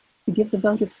Campaign, to give the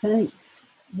vote of thanks.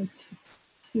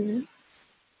 Thierry,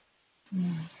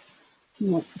 if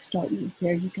you want to start,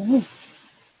 there you go.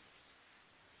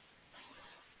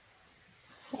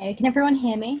 Okay, can everyone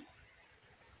hear me?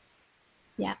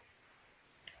 Yeah,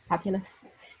 fabulous.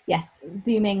 Yes,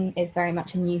 Zooming is very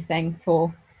much a new thing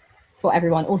for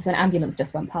everyone. Also, an ambulance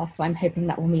just went past, so I'm hoping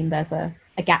that will mean there's a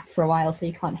gap for a while so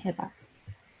you can't hear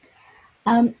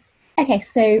that. Okay,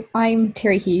 so I'm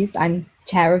Thierry Hughes. I'm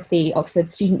chair of the Oxford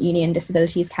Student Union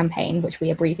Disabilities Campaign, which we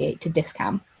abbreviate to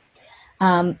DISCAM.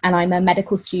 And I'm a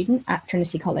medical student at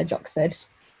Trinity College, Oxford,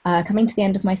 coming to the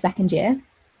end of my second year.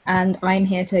 And I'm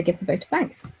here to give the vote of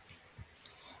thanks.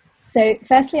 So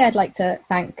firstly, I'd like to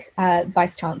thank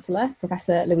Vice-Chancellor,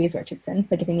 Professor Louise Richardson,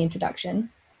 for giving the introduction,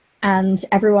 and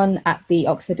everyone at the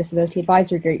Oxford Disability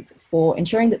Advisory Group for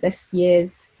ensuring that this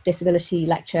year's disability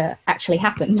lecture actually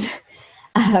happened,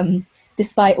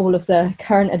 despite all of the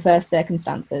current adverse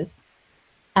circumstances,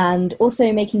 and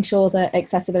also making sure that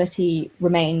accessibility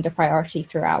remained a priority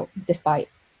throughout, despite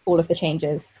all of the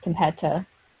changes compared to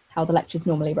how the lectures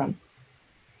normally run.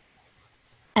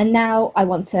 And now I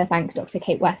want to thank Dr.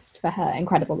 Kate West for her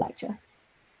incredible lecture.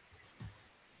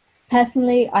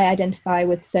 Personally, I identify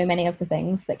with so many of the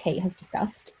things that Kate has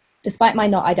discussed. Despite my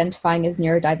not identifying as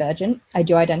neurodivergent, I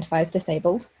do identify as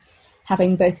disabled,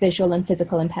 having both visual and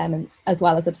physical impairments, as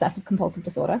well as obsessive compulsive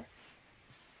disorder.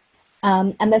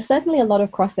 And there's certainly a lot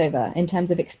of crossover in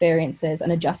terms of experiences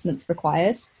and adjustments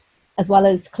required, as well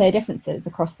as clear differences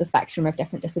across the spectrum of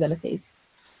different disabilities.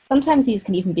 Sometimes these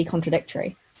can even be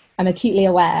contradictory. I'm acutely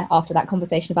aware after that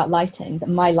conversation about lighting that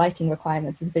my lighting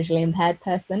requirements as a visually impaired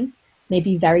person may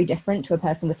be very different to a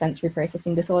person with sensory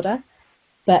processing disorder,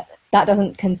 but that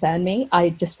doesn't concern me. I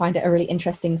just find it a really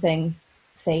interesting thing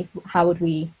to say, how would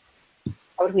we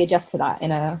adjust for that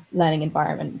in a learning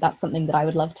environment? That's something that I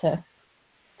would love to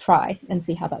try and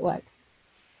see how that works.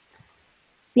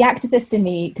 The activist in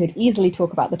me could easily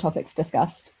talk about the topics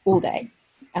discussed all day.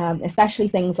 Especially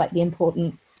things like the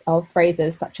importance of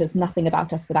phrases such as nothing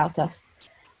about us without us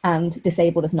and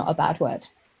disabled is not a bad word.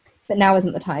 But now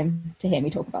isn't the time to hear me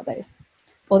talk about those.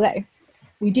 Although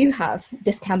we do have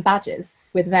discount badges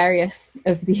with various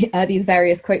of these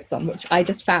various quotes on, which I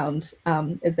just found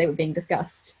as they were being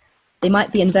discussed. They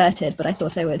might be inverted, but I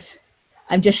thought I would.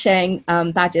 I'm just showing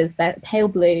badges. They're pale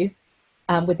blue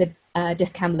with the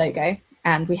discount logo.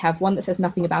 And we have one that says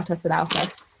nothing about us without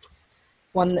us.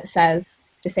 One that says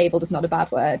disabled is not a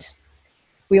bad word.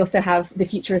 We also have the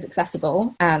future is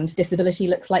accessible and disability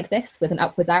looks like this with an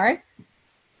upwards arrow.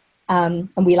 And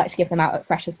we like to give them out at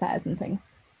freshers' fairs and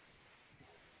things.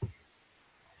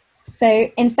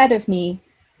 So instead of me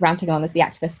ranting on as the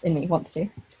activist in me wants to,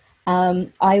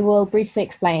 I will briefly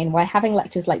explain why having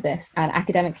lectures like this and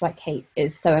academics like Kate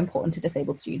is so important to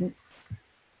disabled students.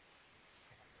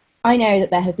 I know that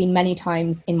there have been many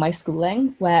times in my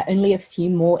schooling where only a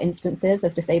few more instances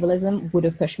of disableism would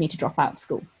have pushed me to drop out of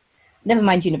school. Never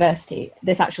mind university.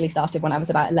 This actually started when I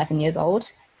was about 11 years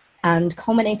old and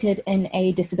culminated in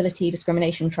a disability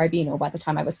discrimination tribunal by the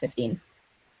time I was 15.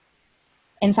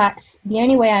 In fact, the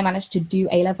only way I managed to do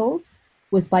A-levels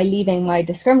was by leaving my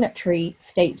discriminatory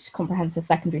state comprehensive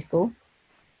secondary school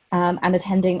and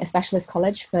attending a specialist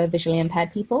college for visually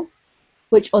impaired people,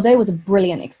 which, although was a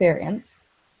brilliant experience,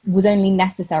 was only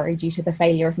necessary due to the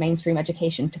failure of mainstream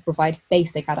education to provide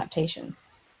basic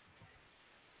adaptations.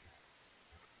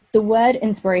 The word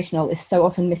inspirational is so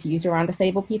often misused around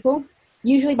disabled people,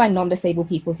 usually by non-disabled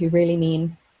people who really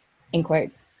mean, in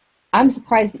quotes, I'm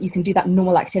surprised that you can do that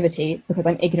normal activity because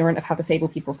I'm ignorant of how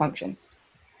disabled people function.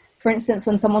 For instance,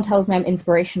 when someone tells me I'm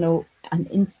inspirational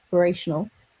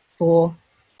for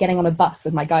getting on a bus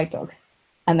with my guide dog,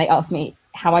 and they ask me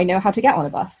how I know how to get on a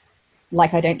bus,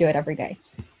 like I don't do it every day.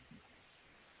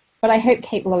 But I hope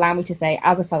Kate will allow me to say,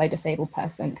 as a fellow disabled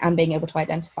person and being able to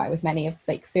identify with many of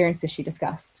the experiences she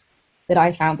discussed, that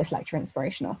I found this lecture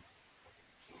inspirational.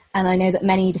 And I know that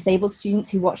many disabled students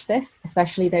who watch this,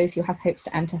 especially those who have hopes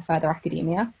to enter further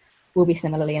academia, will be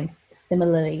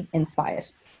similarly inspired.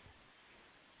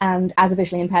 And as a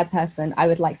visually impaired person, I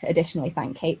would like to additionally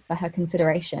thank Kate for her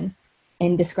consideration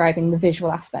in describing the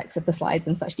visual aspects of the slides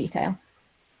in such detail.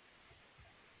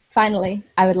 Finally,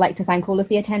 I would like to thank all of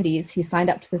the attendees who signed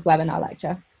up to this webinar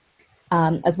lecture,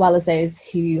 as well as those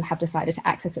who have decided to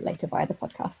access it later via the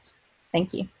podcast.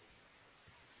 Thank you.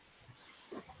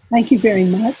 Thank you very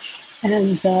much.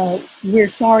 And we're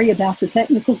sorry about the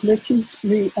technical glitches.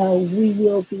 We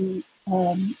will be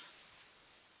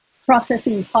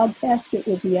processing the podcast. It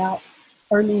will be out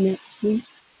early next week.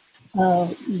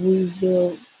 We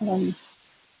will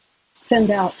send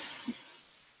out,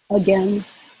 again,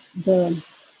 the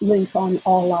link on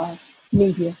all our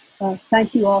media.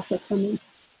 Thank you all for coming.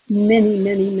 Many,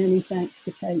 many, many thanks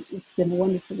to Kate. It's been a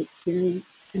wonderful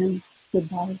experience, and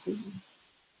goodbye, everyone.